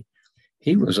academy,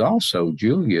 he was also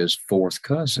Julia's fourth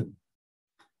cousin.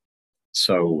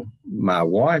 So my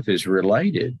wife is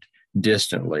related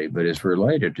distantly, but is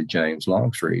related to James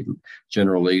Longstreet,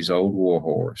 General Lee's old war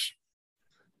horse.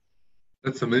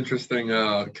 That's some interesting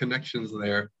connections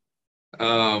there.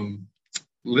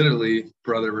 Literally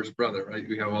brother versus brother, right?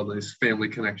 We have all these family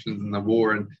connections in the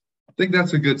war. And I think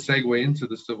that's a good segue into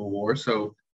the Civil War.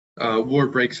 So war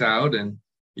breaks out and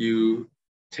you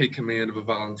take command of a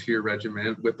volunteer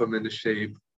regiment, whip them into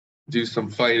shape, do some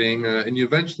fighting, and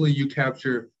eventually you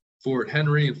capture Fort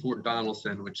Henry and Fort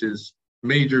Donelson, which is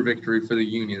major victory for the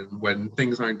Union when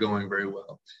things aren't going very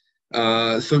well.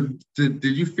 So did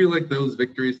you feel like those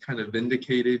victories kind of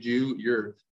vindicated you?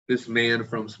 You're this man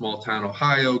from small town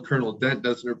Ohio. Colonel Dent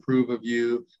doesn't approve of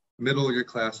you. Middle of your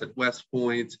class at West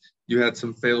Point. You had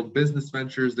some failed business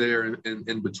ventures there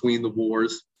in between the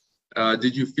wars.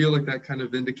 Did you feel like that kind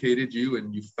of vindicated you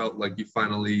and you felt like you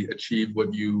finally achieved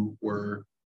what you were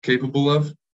capable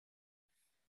of?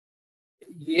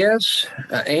 Yes,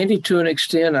 Andy, to an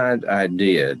extent, I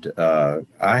did.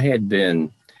 I had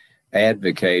been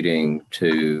advocating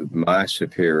to my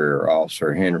superior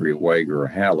officer, Henry Wager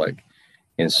Halleck,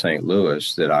 in St.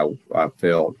 Louis, that I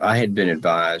felt I had been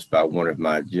advised by one of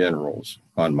my generals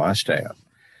on my staff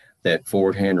that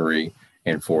Fort Henry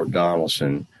and Fort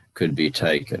Donelson could be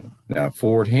taken. Now,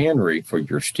 Fort Henry, for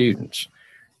your students,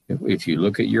 if you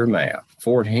look at your map,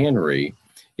 Fort Henry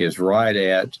is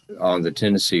right on the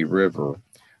Tennessee River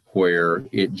where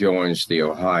it joins the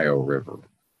Ohio River,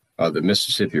 the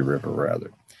Mississippi River,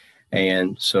 rather.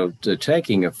 And so the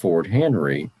taking of Fort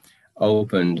Henry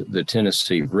opened the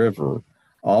Tennessee River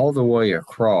all the way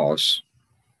across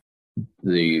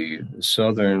the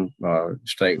southern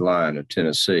state line of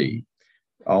Tennessee,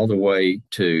 all the way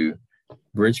to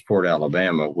Bridgeport,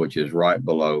 Alabama, which is right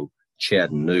below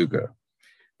Chattanooga.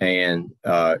 And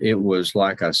it was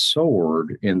like a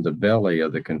sword in the belly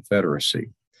of the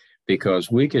Confederacy, because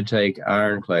we could take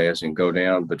ironclads and go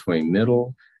down between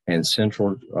middle and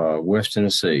central West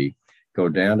Tennessee, go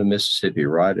down to Mississippi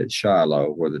right at Shiloh,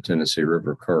 where the Tennessee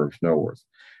River curves north,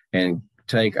 and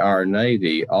take our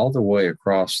Navy all the way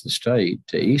across the state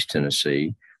to East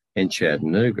Tennessee and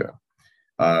Chattanooga.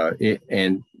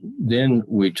 And then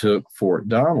we took Fort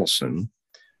Donelson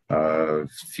a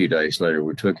few days later.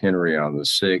 We took Henry on the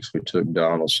 6th. We took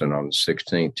Donelson on the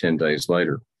 16th, 10 days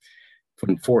later.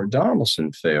 When Fort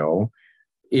Donelson fell,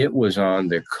 it was on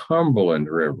the Cumberland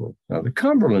River. Now, the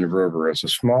Cumberland River is a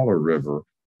smaller river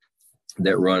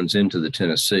that runs into the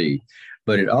Tennessee,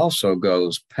 but it also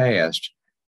goes past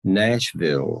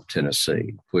Nashville,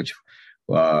 Tennessee, which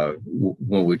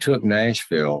when we took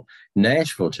Nashville,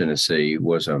 Tennessee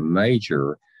was a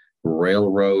major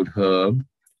railroad hub,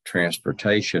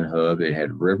 transportation hub. It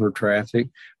had river traffic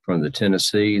from the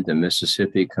Tennessee, the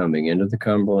Mississippi coming into the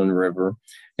Cumberland River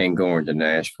and going to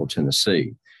Nashville,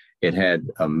 Tennessee. It had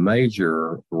a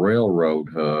major railroad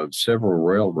hub, several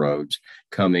railroads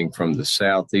coming from the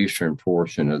southeastern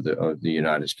portion of the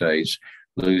United States,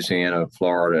 Louisiana,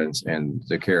 Florida, and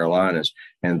the Carolinas,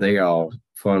 and they all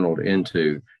funneled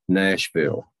into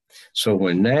Nashville. So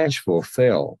when Nashville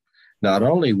fell, not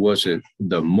only was it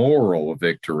the moral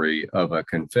victory of a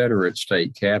Confederate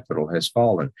state capital has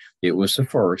fallen, it was the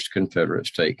first Confederate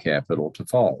state capital to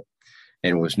fall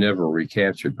and was never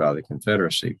recaptured by the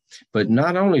Confederacy. But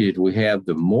not only did we have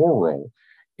the moral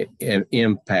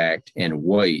impact and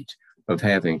weight of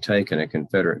having taken a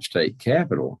Confederate state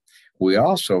capital, we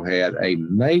also had a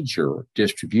major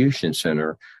distribution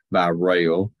center by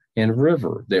rail and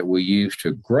river that we used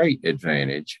to great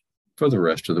advantage for the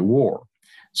rest of the war.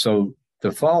 So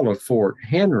the fall of Fort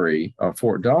Henry,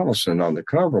 Fort Donelson on the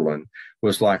Cumberland,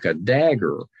 was like a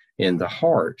dagger in the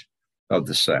heart of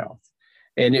the South.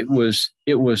 And it was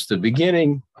the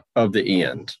beginning of the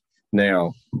end.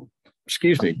 Now,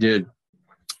 excuse me, did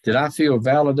I feel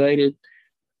validated?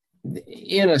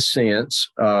 In a sense,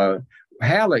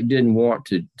 Halleck didn't want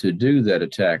to do that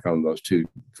attack on those two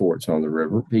forts on the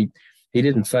river. He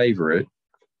didn't favor it.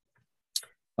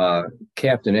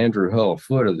 Captain Andrew Hull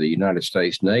Foote of the United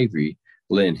States Navy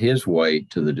lent his weight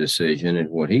to the decision, and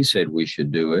when he said we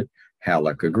should do it,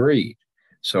 Halleck agreed.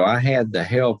 So I had the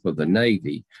help of the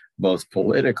Navy, both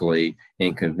politically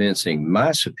in convincing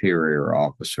my superior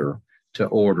officer to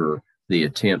order the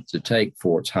attempt to take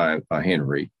Forts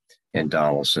Henry and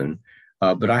Donelson,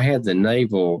 but I had the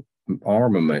naval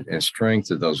armament and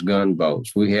strength of those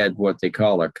gunboats. We had what they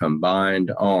call a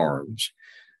combined arms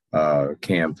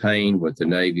campaign with the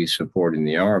Navy supporting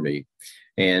the Army.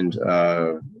 And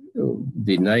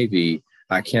the Navy,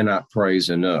 I cannot praise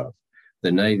enough.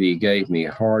 The Navy gave me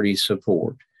hearty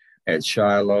support at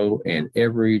Shiloh and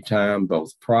every time,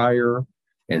 both prior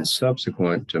and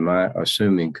subsequent to my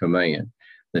assuming command.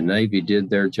 The Navy did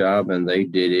their job and they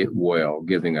did it well,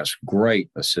 giving us great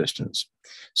assistance.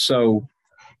 So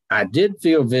I did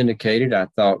feel vindicated. I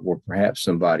thought, well, perhaps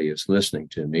somebody is listening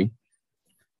to me.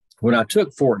 When I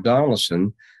took Fort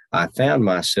Donelson, I found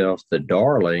myself the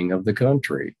darling of the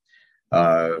country.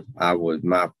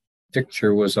 My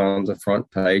picture was on the front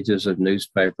pages of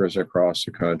newspapers across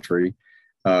the country.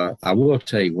 I will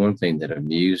tell you one thing that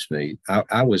amused me.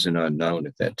 I was an unknown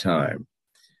at that time.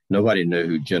 Nobody knew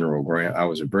who General Grant. I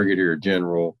was a brigadier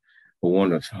general,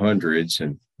 one of hundreds,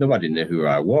 and nobody knew who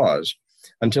I was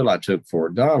until I took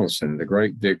Fort Donelson, the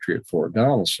great victory at Fort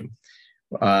Donelson.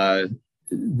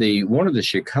 One of the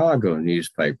Chicago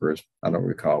newspapers, I don't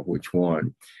recall which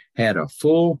one, had a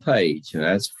full page, and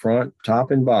that's front, top,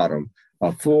 and bottom,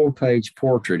 a full page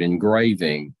portrait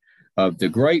engraving of the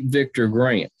great Victor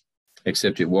Grant,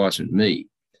 except it wasn't me.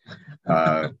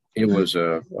 It was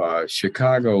a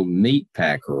Chicago meat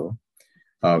packer,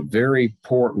 a very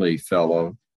portly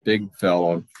fellow, big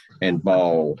fellow, and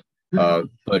bald,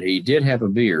 but he did have a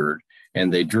beard.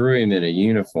 And they drew him in a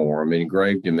uniform,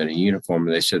 engraved him in a uniform.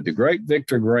 And they said, the great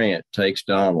Victor Grant takes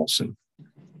Donelson.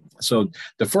 So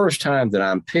the first time that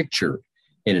I'm pictured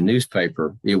in a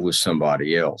newspaper, it was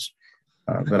somebody else.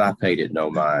 But I paid it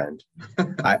no mind.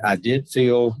 I did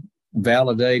feel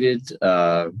validated.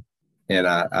 And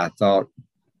I felt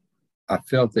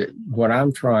that what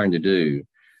I'm trying to do,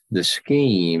 the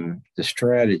scheme, the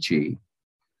strategy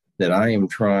that I am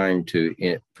trying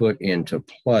to put into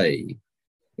play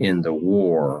in the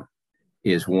war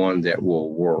is one that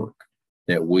will work,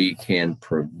 that we can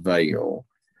prevail.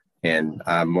 And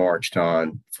I marched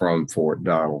on from Fort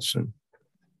Donelson.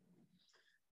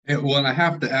 Well, and I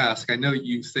have to ask, I know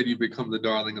you said you become the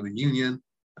darling of the Union.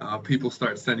 People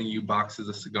start sending you boxes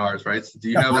of cigars, right? So do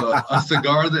you have a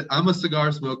cigar I'm a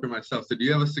cigar smoker myself. So do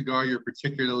you have a cigar you're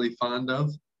particularly fond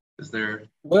of? Is there?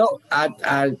 Well,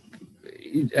 I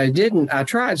didn't. I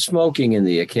tried smoking in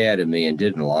the academy and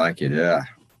didn't like it.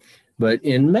 But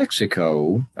in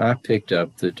Mexico, I picked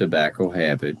up the tobacco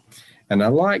habit, and I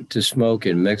like to smoke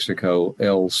in Mexico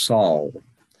El Sal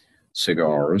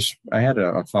cigars. I had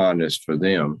a fondness for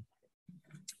them.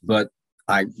 But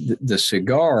the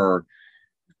cigar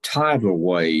tidal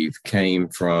wave came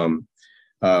from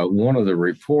one of the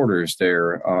reporters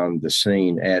there on the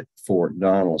scene at Fort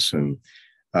Donelson.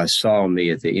 Saw me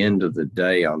at the end of the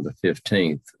day on the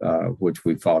 15th, which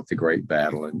we fought the great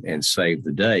battle and saved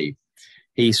the day.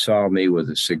 He saw me with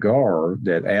a cigar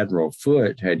that Admiral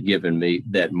Foote had given me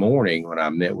that morning when I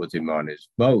met with him on his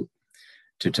boat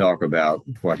to talk about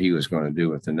what he was going to do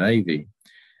with the Navy.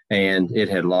 And it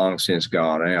had long since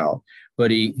gone out. But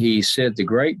he said, the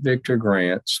great Victor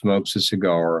Grant smokes a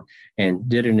cigar, and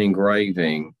did an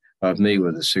engraving of me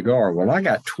with a cigar. Well, I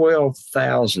got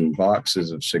 12,000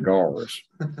 boxes of cigars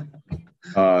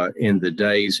in the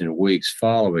days and weeks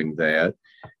following that.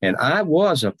 And I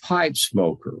was a pipe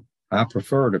smoker. I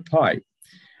preferred a pipe,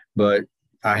 but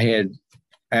I had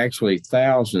actually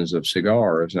thousands of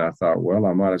cigars. And I thought, well,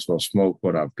 I might as well smoke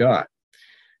what I've got.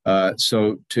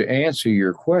 So to answer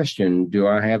your question, do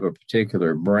I have a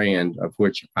particular brand of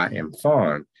which I am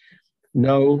fond?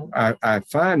 No, I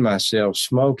find myself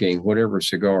smoking whatever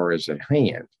cigar is at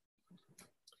hand.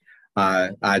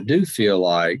 I do feel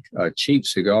like a cheap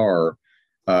cigar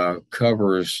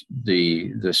covers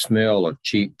the smell of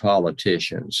cheap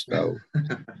politicians, though.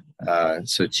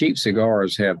 So cheap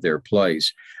cigars have their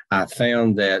place. I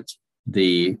found that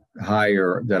the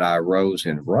higher that I rose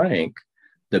in rank,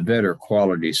 the better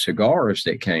quality cigars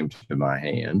that came to my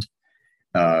hand.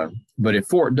 But at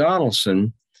Fort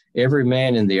Donelson, every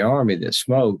man in the Army that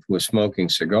smoked was smoking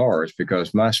cigars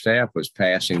because my staff was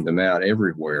passing them out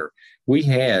everywhere. We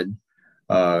had,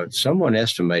 someone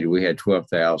estimated we had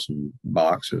 12,000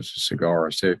 boxes of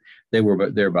cigars. They were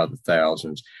there by the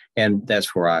thousands. And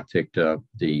that's where I picked up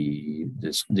the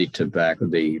tobacco,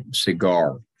 the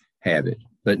cigar habit,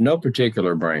 but no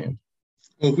particular brand.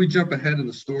 Well, if we jump ahead in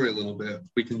the story a little bit,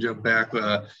 we can jump back.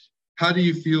 How do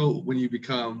you feel when you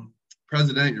become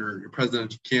president, your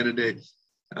presidential candidate,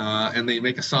 and they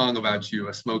make a song about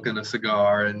you smoking a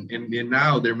cigar, and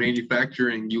now they're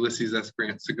manufacturing Ulysses S.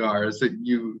 Grant cigars? Are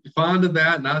you fond of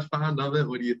that? Not fond of it?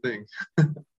 What do you think?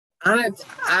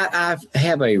 I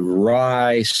have a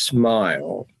wry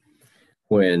smile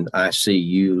when I see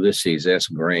Ulysses S.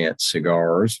 Grant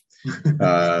cigars,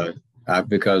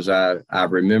 because I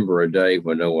remember a day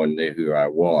when no one knew who I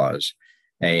was,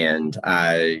 and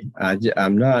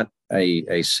I'm not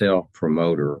a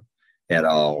self-promoter at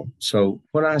all. So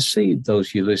when I see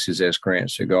those Ulysses S.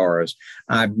 Grant cigars,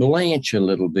 I blanch a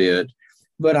little bit,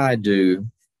 but I do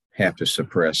have to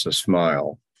suppress a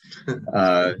smile.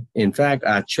 In fact,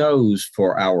 I chose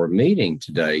for our meeting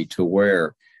today to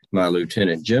wear my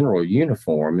lieutenant general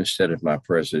uniform instead of my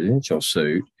presidential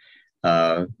suit,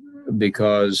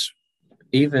 because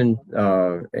even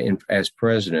as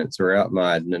president throughout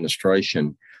my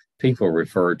administration, people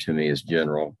referred to me as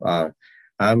general.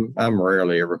 I'm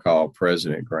rarely ever called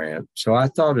President Grant, so I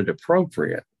thought it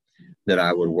appropriate that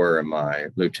I would wear my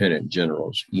lieutenant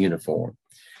general's uniform.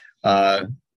 But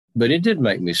it did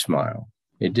make me smile.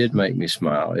 It did make me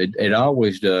smile. It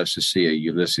always does to see a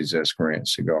Ulysses S. Grant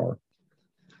cigar.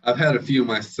 I've had a few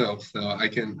myself, so I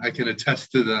can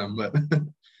attest to them. But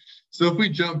so if we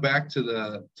jump back to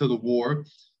the war,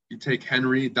 you take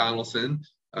Henry Donelson.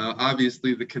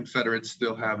 Obviously, the Confederates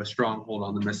still have a stronghold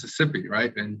on the Mississippi,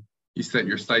 right? And you set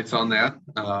your sights on that,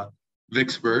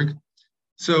 Vicksburg.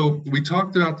 So we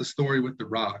talked about the story with the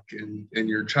Rock and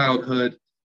your childhood.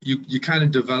 You kind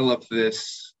of develop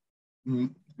this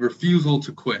refusal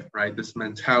to quit, right? This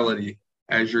mentality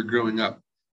as you're growing up.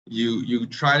 You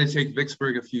try to take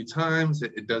Vicksburg a few times.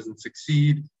 It doesn't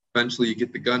succeed. Eventually, you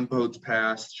get the gunboats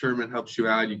passed. Sherman helps you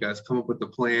out. You guys come up with a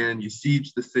plan. You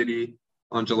siege the city.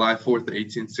 On July 4th,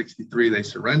 1863, they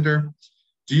surrender.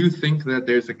 Do you think that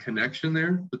there's a connection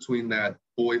there between that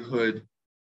boyhood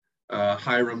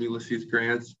Hiram Ulysses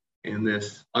Grant and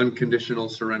this unconditional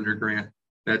surrender grant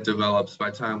that develops by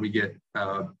the time we get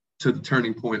to the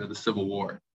turning point of the Civil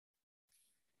War?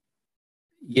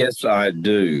 Yes, I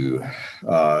do.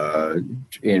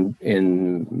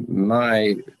 In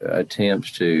my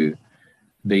attempts to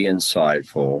be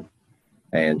insightful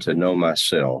and to know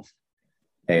myself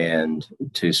and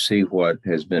to see what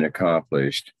has been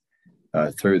accomplished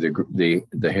through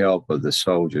the help of the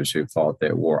soldiers who fought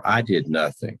that war, I did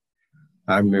nothing.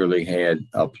 I merely had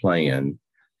a plan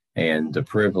and the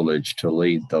privilege to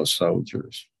lead those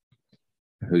soldiers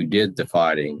who did the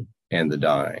fighting and the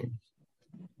dying.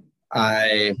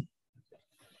 I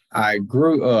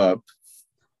grew up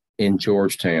in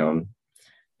Georgetown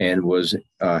and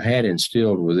had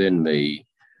instilled within me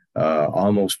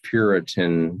almost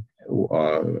Puritan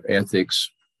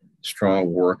ethics,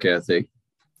 strong work ethic.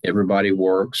 Everybody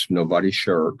works, nobody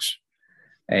shirks.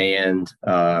 And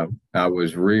I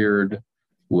was reared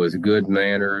with good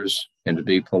manners and to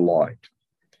be polite.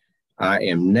 I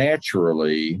am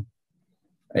naturally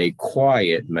a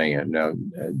quiet man. Now,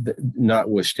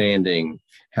 notwithstanding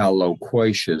how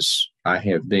loquacious I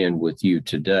have been with you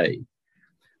today,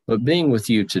 but being with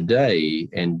you today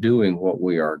and doing what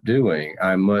we are doing,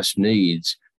 I must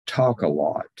needs talk a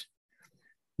lot.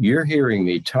 You're hearing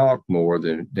me talk more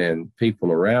than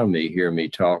people around me hear me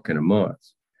talk in a month.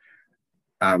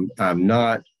 I'm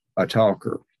not a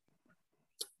talker,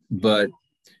 but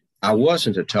I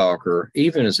wasn't a talker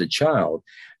even as a child.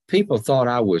 People thought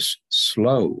I was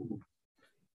slow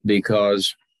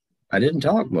because I didn't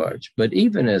talk much. But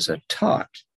even as a tot,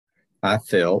 I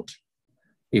felt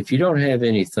if you don't have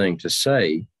anything to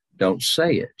say, don't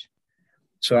say it.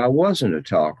 So I wasn't a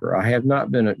talker. I have not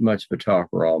been much of a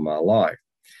talker all my life.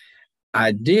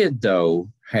 I did, though,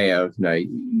 have, now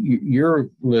your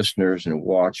listeners and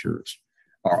watchers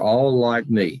are all like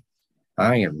me.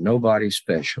 I am nobody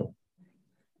special.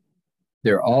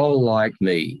 They're all like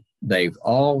me. They've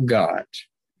all got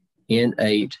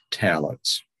innate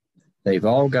talents. They've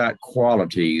all got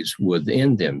qualities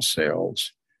within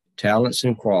themselves talents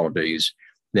and qualities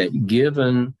that,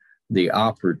 given the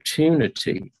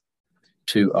opportunity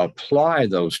to apply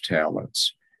those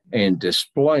talents and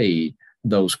display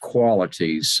those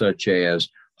qualities, such as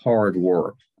hard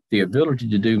work, the ability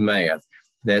to do math,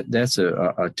 that's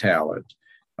a talent.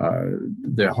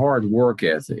 The hard work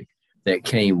ethic that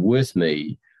came with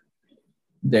me,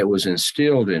 that was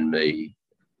instilled in me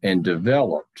and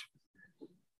developed,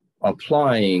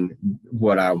 applying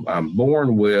what I'm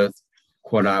born with,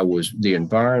 the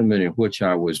environment in which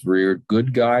I was reared,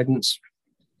 good guidance,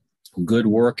 good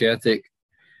work ethic,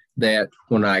 that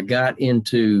when I got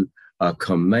into a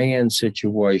command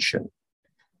situation,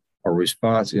 a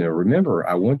response, remember,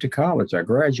 I went to college, I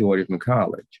graduated from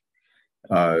college.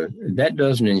 That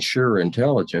doesn't ensure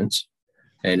intelligence,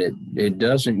 and it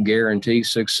doesn't guarantee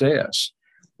success.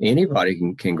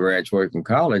 Anybody can graduate from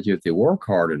college if they work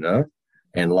hard enough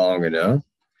and long enough.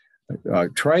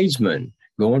 Tradesmen,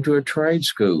 going to a trade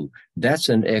school, that's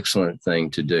an excellent thing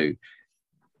to do.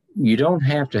 You don't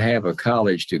have to have a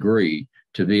college degree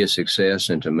to be a success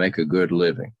and to make a good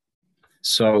living.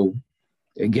 So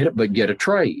get a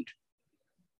trade.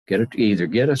 Either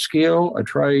get a skill, a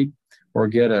trade, or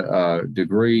get a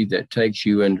degree that takes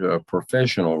you into a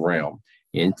professional realm.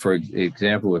 For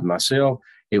example, with myself,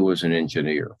 it was an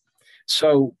engineer.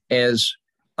 So as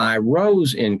I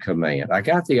rose in command, I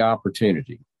got the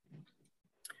opportunity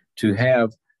to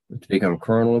become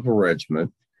colonel of a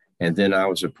regiment, and then I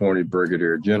was appointed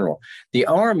brigadier general. The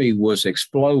Army was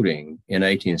exploding in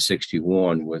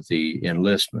 1861 with the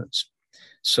enlistments.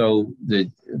 So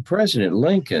the President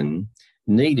Lincoln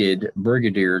needed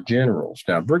brigadier generals.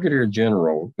 Now, brigadier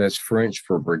general, that's French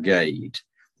for brigade,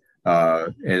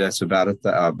 and that's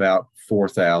about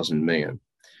 4,000 men.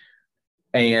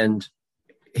 And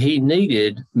he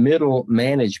needed middle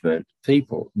management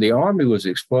people. The Army was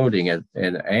exploding at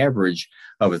an average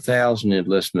of 1,000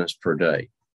 enlistments per day.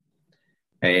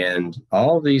 And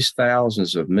all these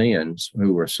thousands of men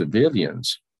who were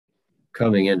civilians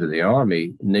coming into the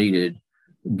Army needed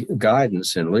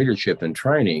guidance and leadership and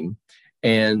training.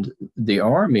 And the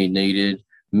Army needed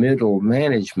middle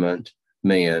management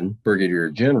men, brigadier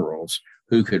generals,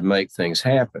 who could make things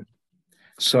happen.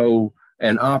 So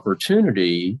an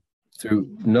opportunity, through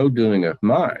no doing of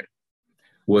mine,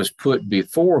 was put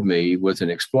before me with an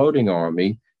exploding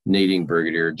Army needing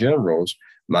brigadier generals.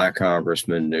 My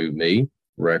congressman knew me,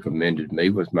 recommended me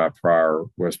with my prior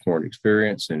West Point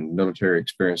experience and military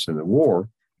experience in the war,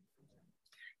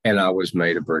 and I was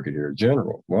made a brigadier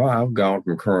general. Well, I've gone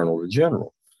from colonel to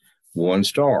general, 1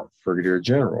 star, brigadier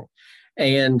general.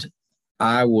 And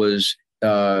I was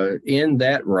in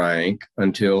that rank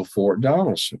until Fort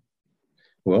Donelson.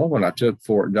 Well, when I took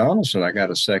Fort Donelson, I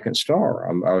got a 2nd star.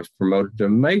 I was promoted to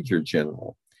major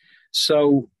general.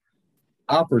 So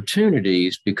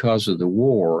opportunities, because of the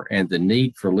war and the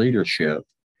need for leadership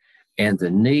and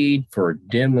the need for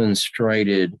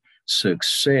demonstrated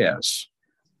success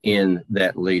in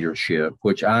that leadership,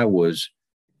 which I was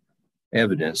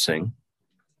evidencing,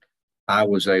 I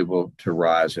was able to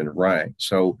rise in rank.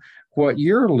 So what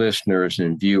your listeners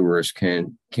and viewers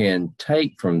can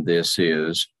take from this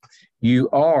is, you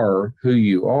are who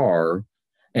you are,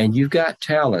 and you've got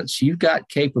talents, you've got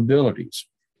capabilities.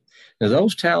 Now,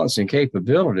 those talents and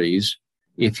capabilities,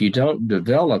 if you don't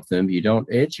develop them, you don't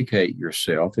educate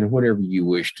yourself in whatever you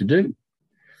wish to do.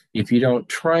 If you don't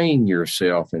train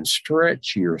yourself and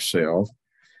stretch yourself,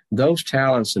 those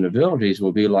talents and abilities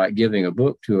will be like giving a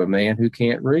book to a man who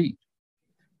can't read.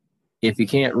 If you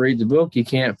can't read the book, you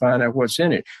can't find out what's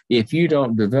in it. If you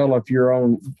don't develop your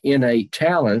own innate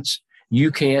talents, you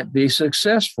can't be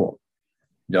successful.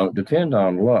 Don't depend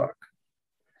on luck.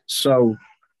 So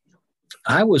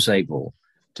I was able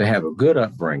to have a good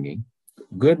upbringing,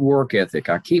 good work ethic.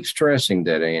 I keep stressing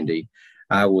that, Andy.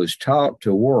 I was taught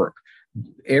to work.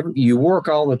 You work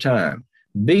all the time.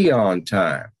 Be on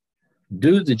time.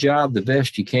 Do the job the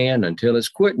best you can until it's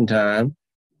quitting time,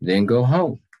 then go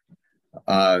home.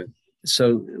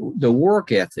 So the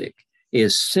work ethic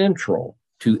is central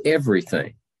to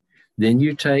everything. Then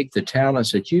you take the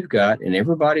talents that you've got, and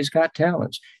everybody's got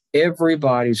talents.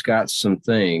 Everybody's got some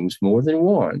things, more than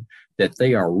one, that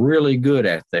they are really good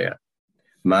at that.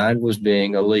 Mine was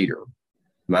being a leader.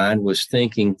 Mine was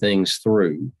thinking things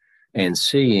through and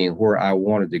seeing where I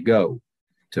wanted to go,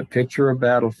 to picture a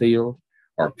battlefield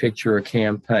or picture a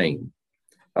campaign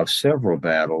of several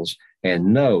battles,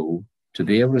 and know, to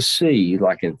be able to see,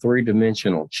 like in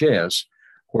 3-dimensional chess,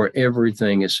 where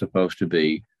everything is supposed to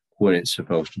be when it's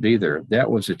supposed to be there.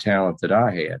 That was a talent that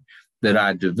I had, that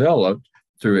I developed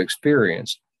through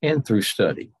experience and through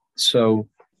study. So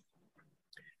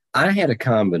I had a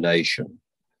combination.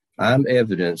 I'm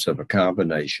evidence of a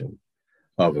combination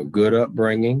of a good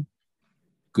upbringing,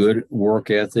 good work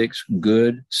ethics,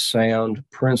 good sound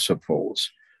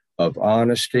principles of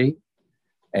honesty,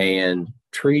 and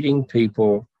treating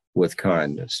people with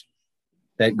kindness.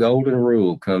 That golden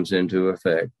rule comes into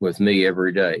effect with me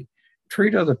every day.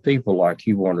 Treat other people like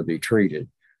you want to be treated.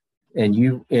 And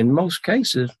you, in most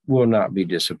cases, will not be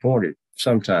disappointed.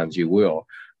 Sometimes you will,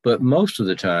 but most of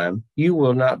the time, you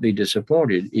will not be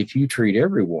disappointed if you treat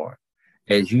everyone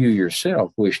as you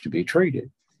yourself wish to be treated.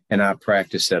 And I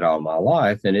practiced that all my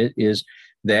life. And it is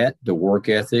that the work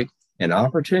ethic and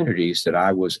opportunities that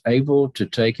I was able to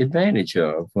take advantage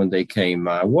of when they came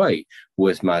my way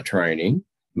with my training,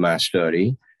 my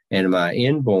study, and my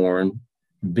inborn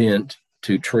bent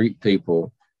to treat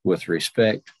people with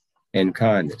respect and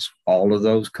kindness. All of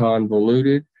those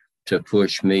convoluted to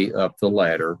push me up the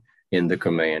ladder in the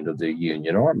command of the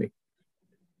Union Army.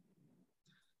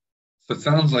 So it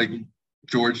sounds like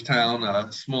Georgetown,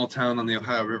 a small town on the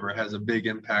Ohio River, has a big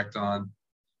impact on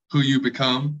who you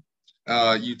become.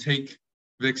 You take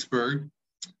Vicksburg,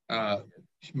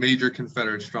 major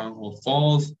Confederate stronghold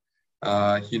falls.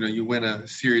 You win a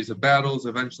series of battles.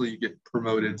 Eventually, you get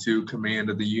promoted to command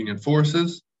of the Union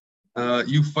forces.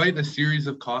 You fight a series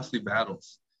of costly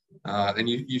battles. And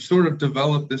you sort of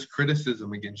develop this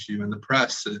criticism against you in the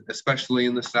press, especially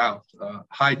in the South.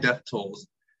 High death tolls,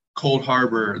 Cold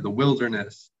Harbor, the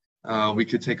Wilderness. We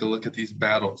could take a look at these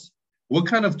battles. What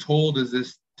kind of toll does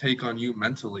this take on you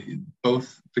mentally,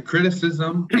 both the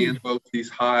criticism and both these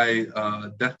high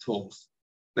death tolls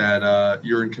that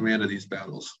you're in command of these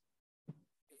battles?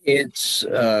 It's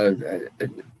to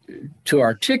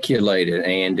articulate it,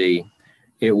 Andy,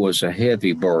 it was a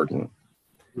heavy burden.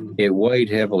 It weighed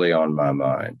heavily on my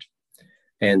mind,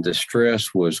 and the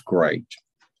stress was great.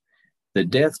 The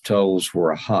death tolls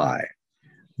were high,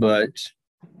 but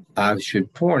I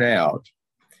should point out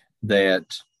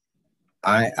that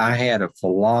I had a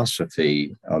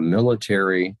philosophy, a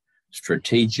military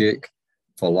strategic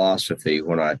philosophy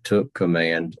when I took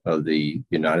command of the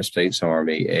United States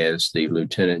Army as the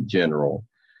Lieutenant General.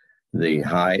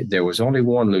 There was only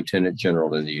one Lieutenant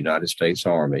General in the United States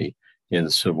Army in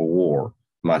the Civil War,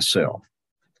 myself.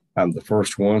 I'm the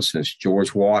first one since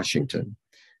George Washington.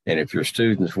 And if your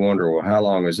students wonder, well, how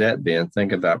long has that been?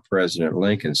 Think about President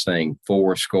Lincoln saying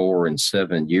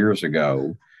 77 years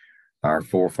ago, our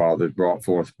forefathers brought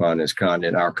forth upon this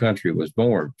continent, our country was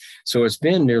born. So it's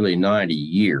been nearly 90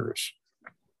 years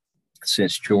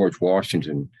since George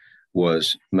Washington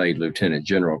was made Lieutenant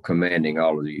General commanding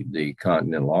all of the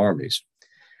Continental armies.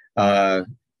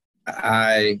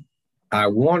 I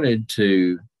wanted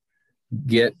to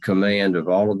get command of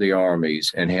all of the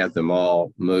armies and have them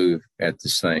all move at the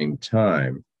same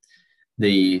time.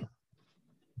 The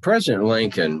President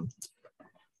Lincoln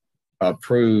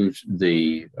approved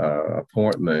the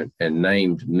appointment and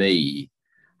named me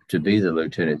to be the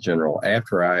Lieutenant General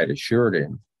after I had assured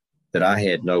him that I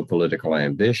had no political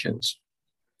ambitions.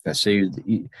 Now, see,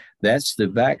 that's the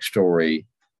backstory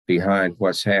behind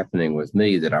what's happening with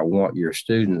me that I want your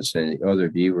students and other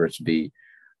viewers to be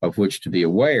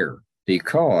aware,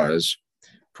 because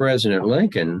President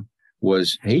Lincoln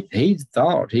he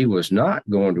thought he was not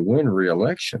going to win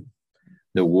re-election.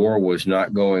 The war was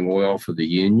not going well for the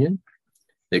Union.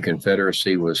 The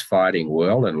Confederacy was fighting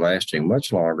well and lasting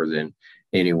much longer than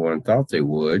anyone thought they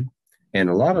would. And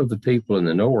a lot of the people in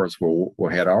the North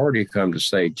had already come to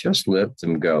say, just let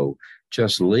them go,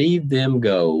 just leave them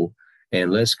go,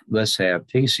 and let's have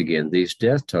peace again. These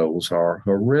death tolls are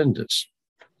horrendous.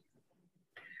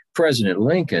 President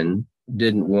Lincoln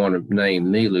didn't want to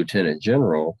name me Lieutenant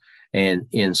General, and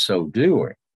in so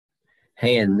doing,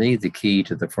 hand me the key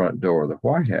to the front door of the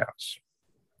White House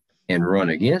and run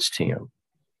against him.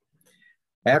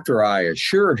 After I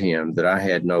assured him that I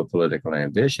had no political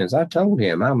ambitions, I told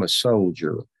him I'm a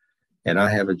soldier and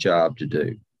I have a job to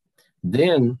do.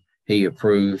 Then he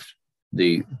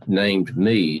named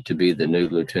me to be the new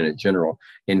Lieutenant General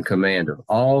in command of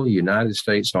all United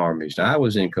States armies. Now, I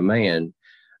was in command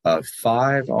of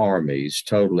 5 armies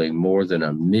totaling more than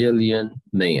 1 million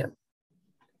men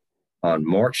on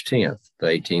March 10th,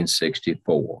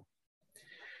 1864.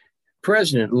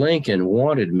 President Lincoln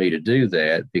wanted me to do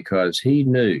that because he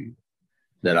knew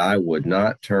that I would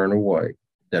not turn away,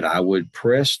 that I would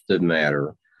press the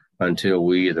matter until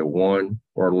we either won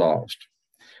or lost.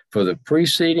 For the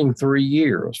preceding 3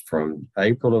 years, from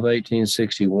April of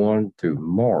 1861 through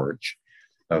March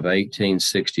of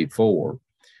 1864,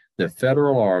 the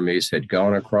federal armies had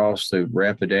gone across the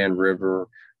Rapidan River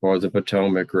or the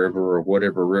Potomac River or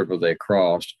whatever river they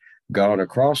crossed. gone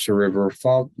across the river,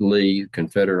 fought Lee,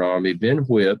 Confederate Army, been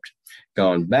whipped,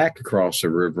 gone back across the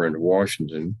river into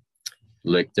Washington,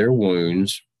 licked their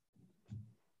wounds,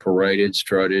 paraded,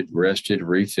 strutted, rested,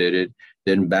 refitted,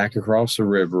 then back across the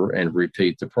river and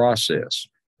repeat the process.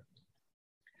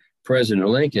 President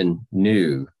Lincoln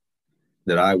knew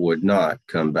that I would not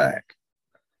come back.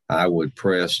 I would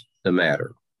press the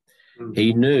matter.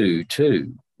 He knew,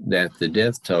 too, that the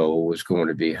death toll was going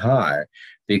to be high,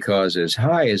 because as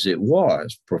high as it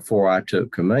was before I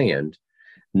took command,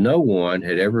 no one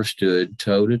had ever stood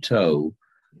toe-to-toe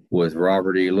with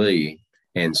Robert E. Lee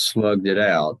and slugged it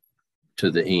out to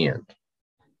the end.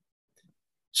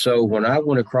 So when I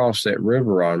went across that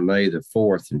river on May the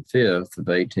 4th and 5th of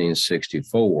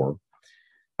 1864,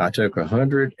 I took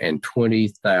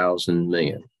 120,000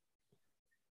 men.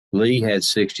 Lee had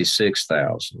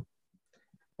 66,000.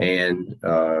 And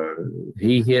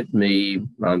he hit me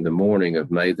on the morning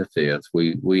of May the 5th.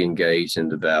 We engaged in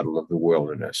the Battle of the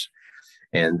Wilderness.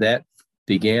 And that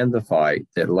began the fight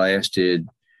that lasted,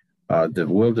 the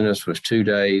Wilderness was 2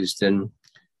 days. Then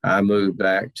I moved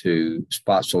back to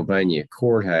Spotsylvania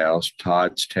Courthouse,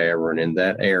 Todd's Tavern in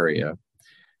that area.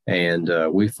 And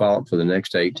we fought for the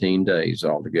next 18 days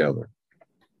altogether.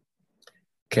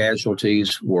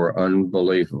 Casualties were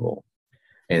unbelievable.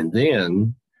 And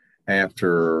then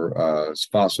after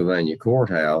Spotsylvania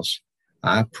Courthouse,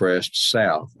 I pressed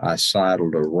south. I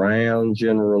sidled around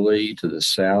General Lee to the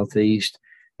southeast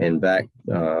and back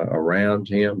around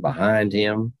him, behind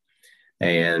him,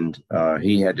 and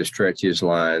he had to stretch his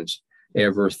lines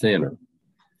ever thinner.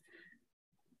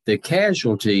 The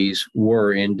casualties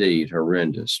were indeed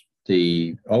horrendous.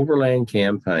 The overland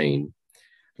campaign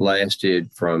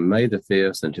lasted from May the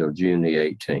 5th until June the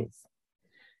 18th.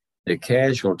 The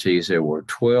casualties, there were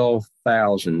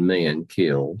 12,000 men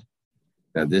killed.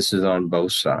 Now, this is on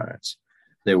both sides.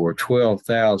 There were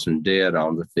 12,000 dead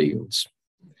on the fields.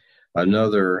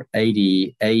 Another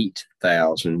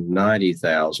 88,000,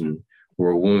 90,000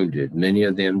 were wounded. Many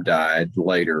of them died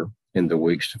later in the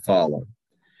weeks to follow.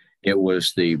 It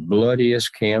was the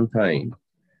bloodiest campaign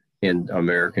in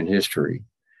American history.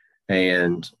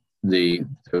 And the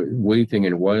weeping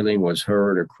and wailing was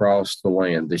heard across the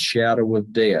land. The shadow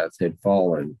of death had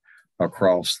fallen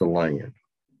across the land.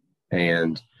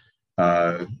 And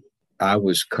I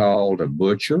was called a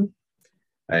butcher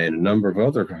and a number of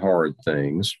other hard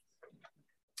things.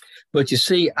 But you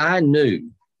see, I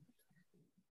knew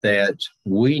that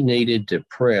we needed to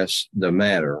press the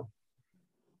matter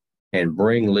and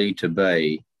bring Lee to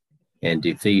bay and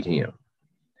defeat him.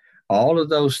 All of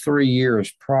those 3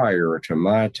 years prior to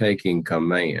my taking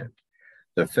command,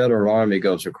 the Federal Army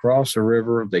goes across the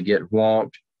river, they get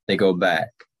whomped, they go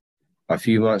back. A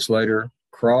few months later,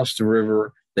 cross the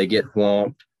river, they get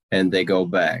whomped, and they go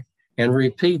back. And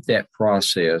repeat that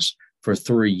process for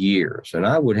 3 years. And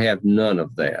I would have none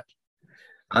of that.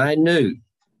 I knew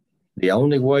the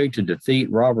only way to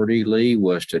defeat Robert E. Lee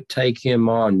was to take him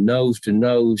on nose to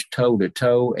nose, toe to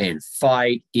toe, and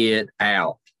fight it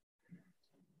out.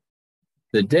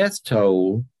 The death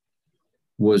toll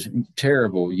was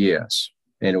terrible, yes,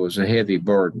 and it was a heavy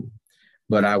burden.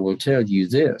 But I will tell you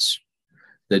this,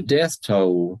 the death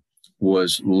toll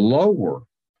was lower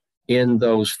in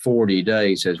those 40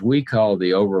 days, as we call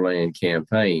the Overland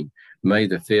Campaign, May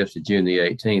the 5th to June the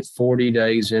 18th, 40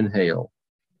 days in hell.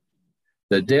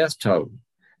 The death toll,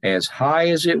 as high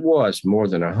as it was, more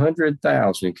than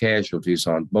 100,000 casualties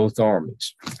on both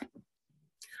armies,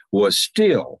 was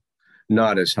still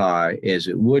not as high as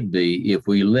it would be if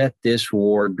we let this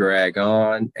war drag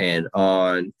on and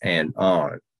on and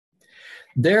on.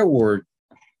 There were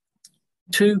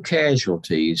 2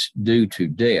 casualties due to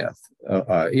death,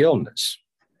 illness.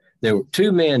 There were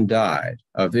 2 men died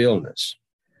of illness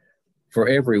for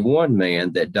every 1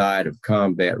 man that died of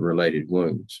combat-related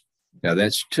wounds. Now,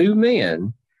 that's 2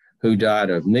 men who died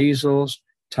of measles,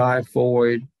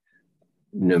 typhoid,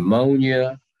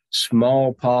 pneumonia,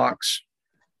 smallpox.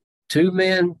 2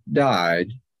 men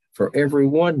died for every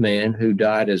 1 man who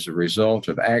died as a result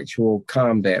of actual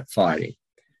combat fighting.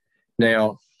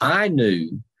 Now, I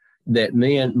knew that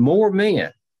more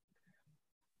men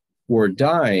were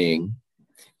dying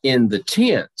in the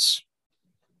tents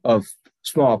of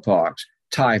smallpox,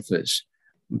 typhus,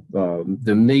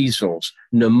 the measles,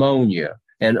 pneumonia,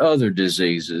 and other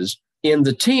diseases in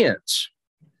the tents,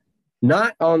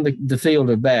 not on the field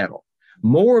of battle.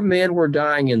 More men were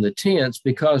dying in the tents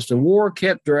because the war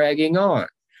kept dragging on.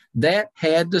 That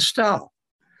had to stop.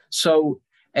 So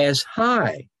as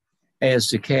high as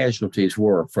the casualties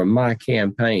were from my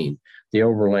campaign, the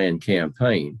Overland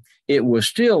Campaign, it was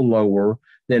still lower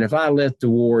than if I let the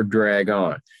war drag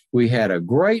on. We had a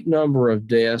great number of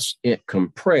deaths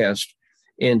compressed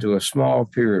into a small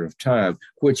period of time,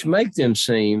 which make them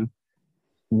seem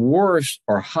worse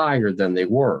or higher than they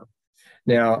were.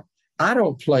 Now, I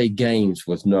don't play games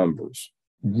with numbers.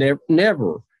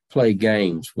 Never play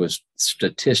games with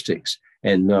statistics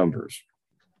and numbers.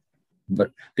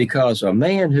 But because a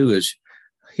man who is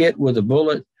hit with a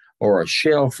bullet or a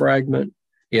shell fragment,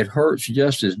 it hurts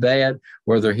just as bad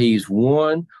whether he's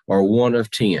 1 or 1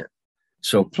 of 10.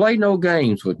 So play no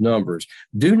games with numbers.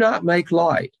 Do not make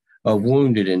light of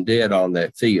wounded and dead on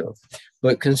that field.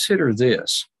 But consider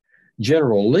this.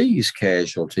 General Lee's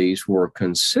casualties were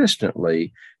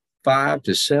consistently 5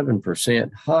 to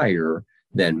 7% higher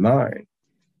than mine.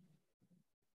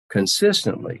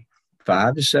 Consistently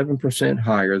 5 to 7%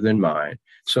 higher than mine.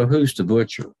 So who's the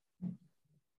butcher?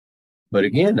 But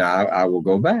again, I will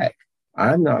go back.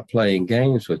 I'm not playing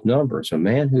games with numbers. A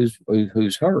man who's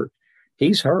hurt,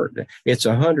 he's hurt. It's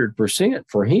 100%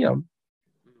 for him.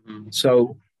 Mm-hmm.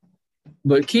 So,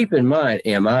 but keep in mind,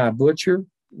 am I a butcher?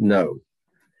 No.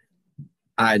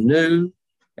 I knew,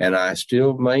 and I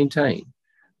still maintain,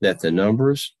 that the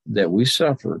numbers that we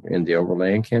suffered in the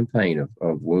Overland Campaign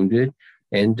of wounded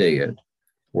and dead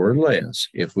were less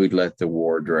if we'd let the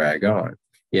war drag on.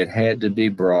 It had to be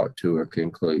brought to a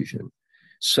conclusion.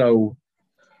 So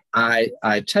I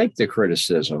take the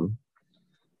criticism.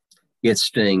 It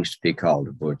stings to be called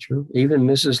a butcher. Even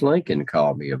Mrs. Lincoln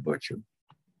called me a butcher.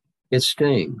 It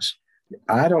stings.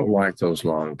 I don't like those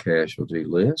long casualty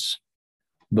lists,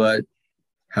 but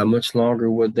how much longer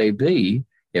would they be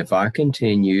if I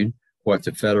continued what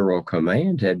the federal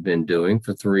command had been doing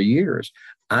for 3 years?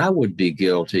 I would be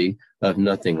guilty of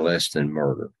nothing less than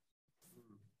murder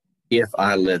if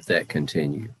I let that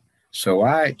continue. So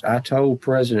I told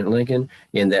President Lincoln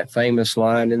in that famous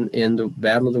line in the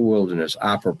Battle of the Wilderness,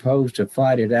 I propose to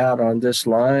fight it out on this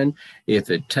line if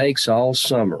it takes all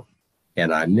summer.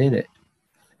 And I meant it.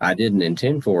 I didn't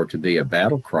intend for it to be a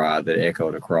battle cry that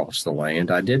echoed across the land.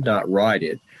 I did not write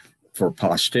it for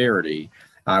posterity.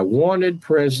 I wanted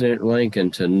President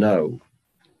Lincoln to know,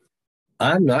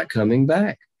 I'm not coming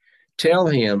back. Tell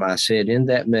him, I said in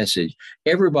that message,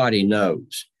 everybody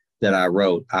knows that I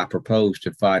wrote, I propose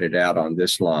to fight it out on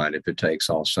this line if it takes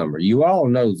all summer. You all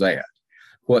know that.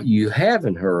 What you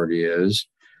haven't heard is,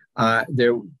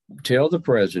 tell the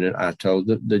president, I told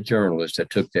the journalist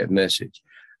that took that message,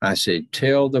 I said,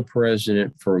 tell the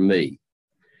president for me,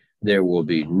 there will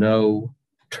be no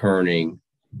turning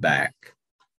back.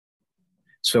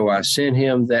 So I sent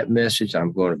him that message.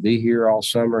 I'm going to be here all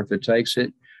summer if it takes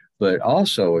it, but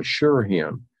also assure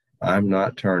him I'm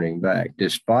not turning back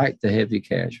despite the heavy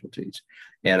casualties.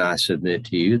 And I submit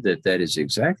to you that that is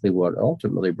exactly what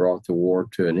ultimately brought the war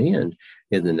to an end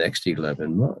in the next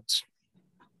 11 months.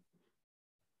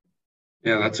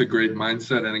 Yeah, that's a great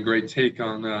mindset and a great take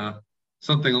on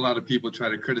something a lot of people try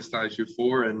to criticize you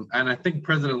for. And I think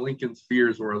President Lincoln's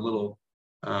fears were a little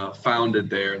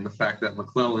founded there in the fact that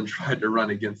McClellan tried to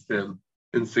run against him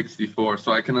in 1964.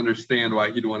 So I can understand why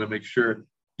he'd want to make sure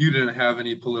you didn't have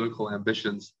any political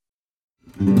ambitions.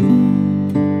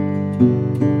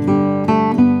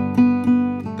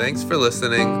 Thanks for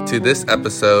listening to this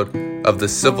episode of the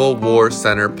Civil War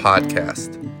Center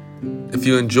podcast. If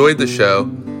you enjoyed the show,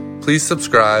 please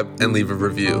subscribe and leave a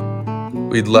review.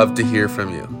 We'd love to hear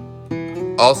from you.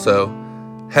 Also,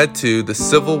 head to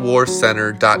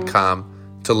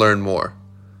thecivilwarcenter.com to learn more.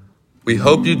 We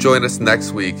hope you join us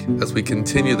next week as we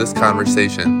continue this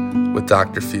conversation with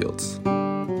Dr. Fields.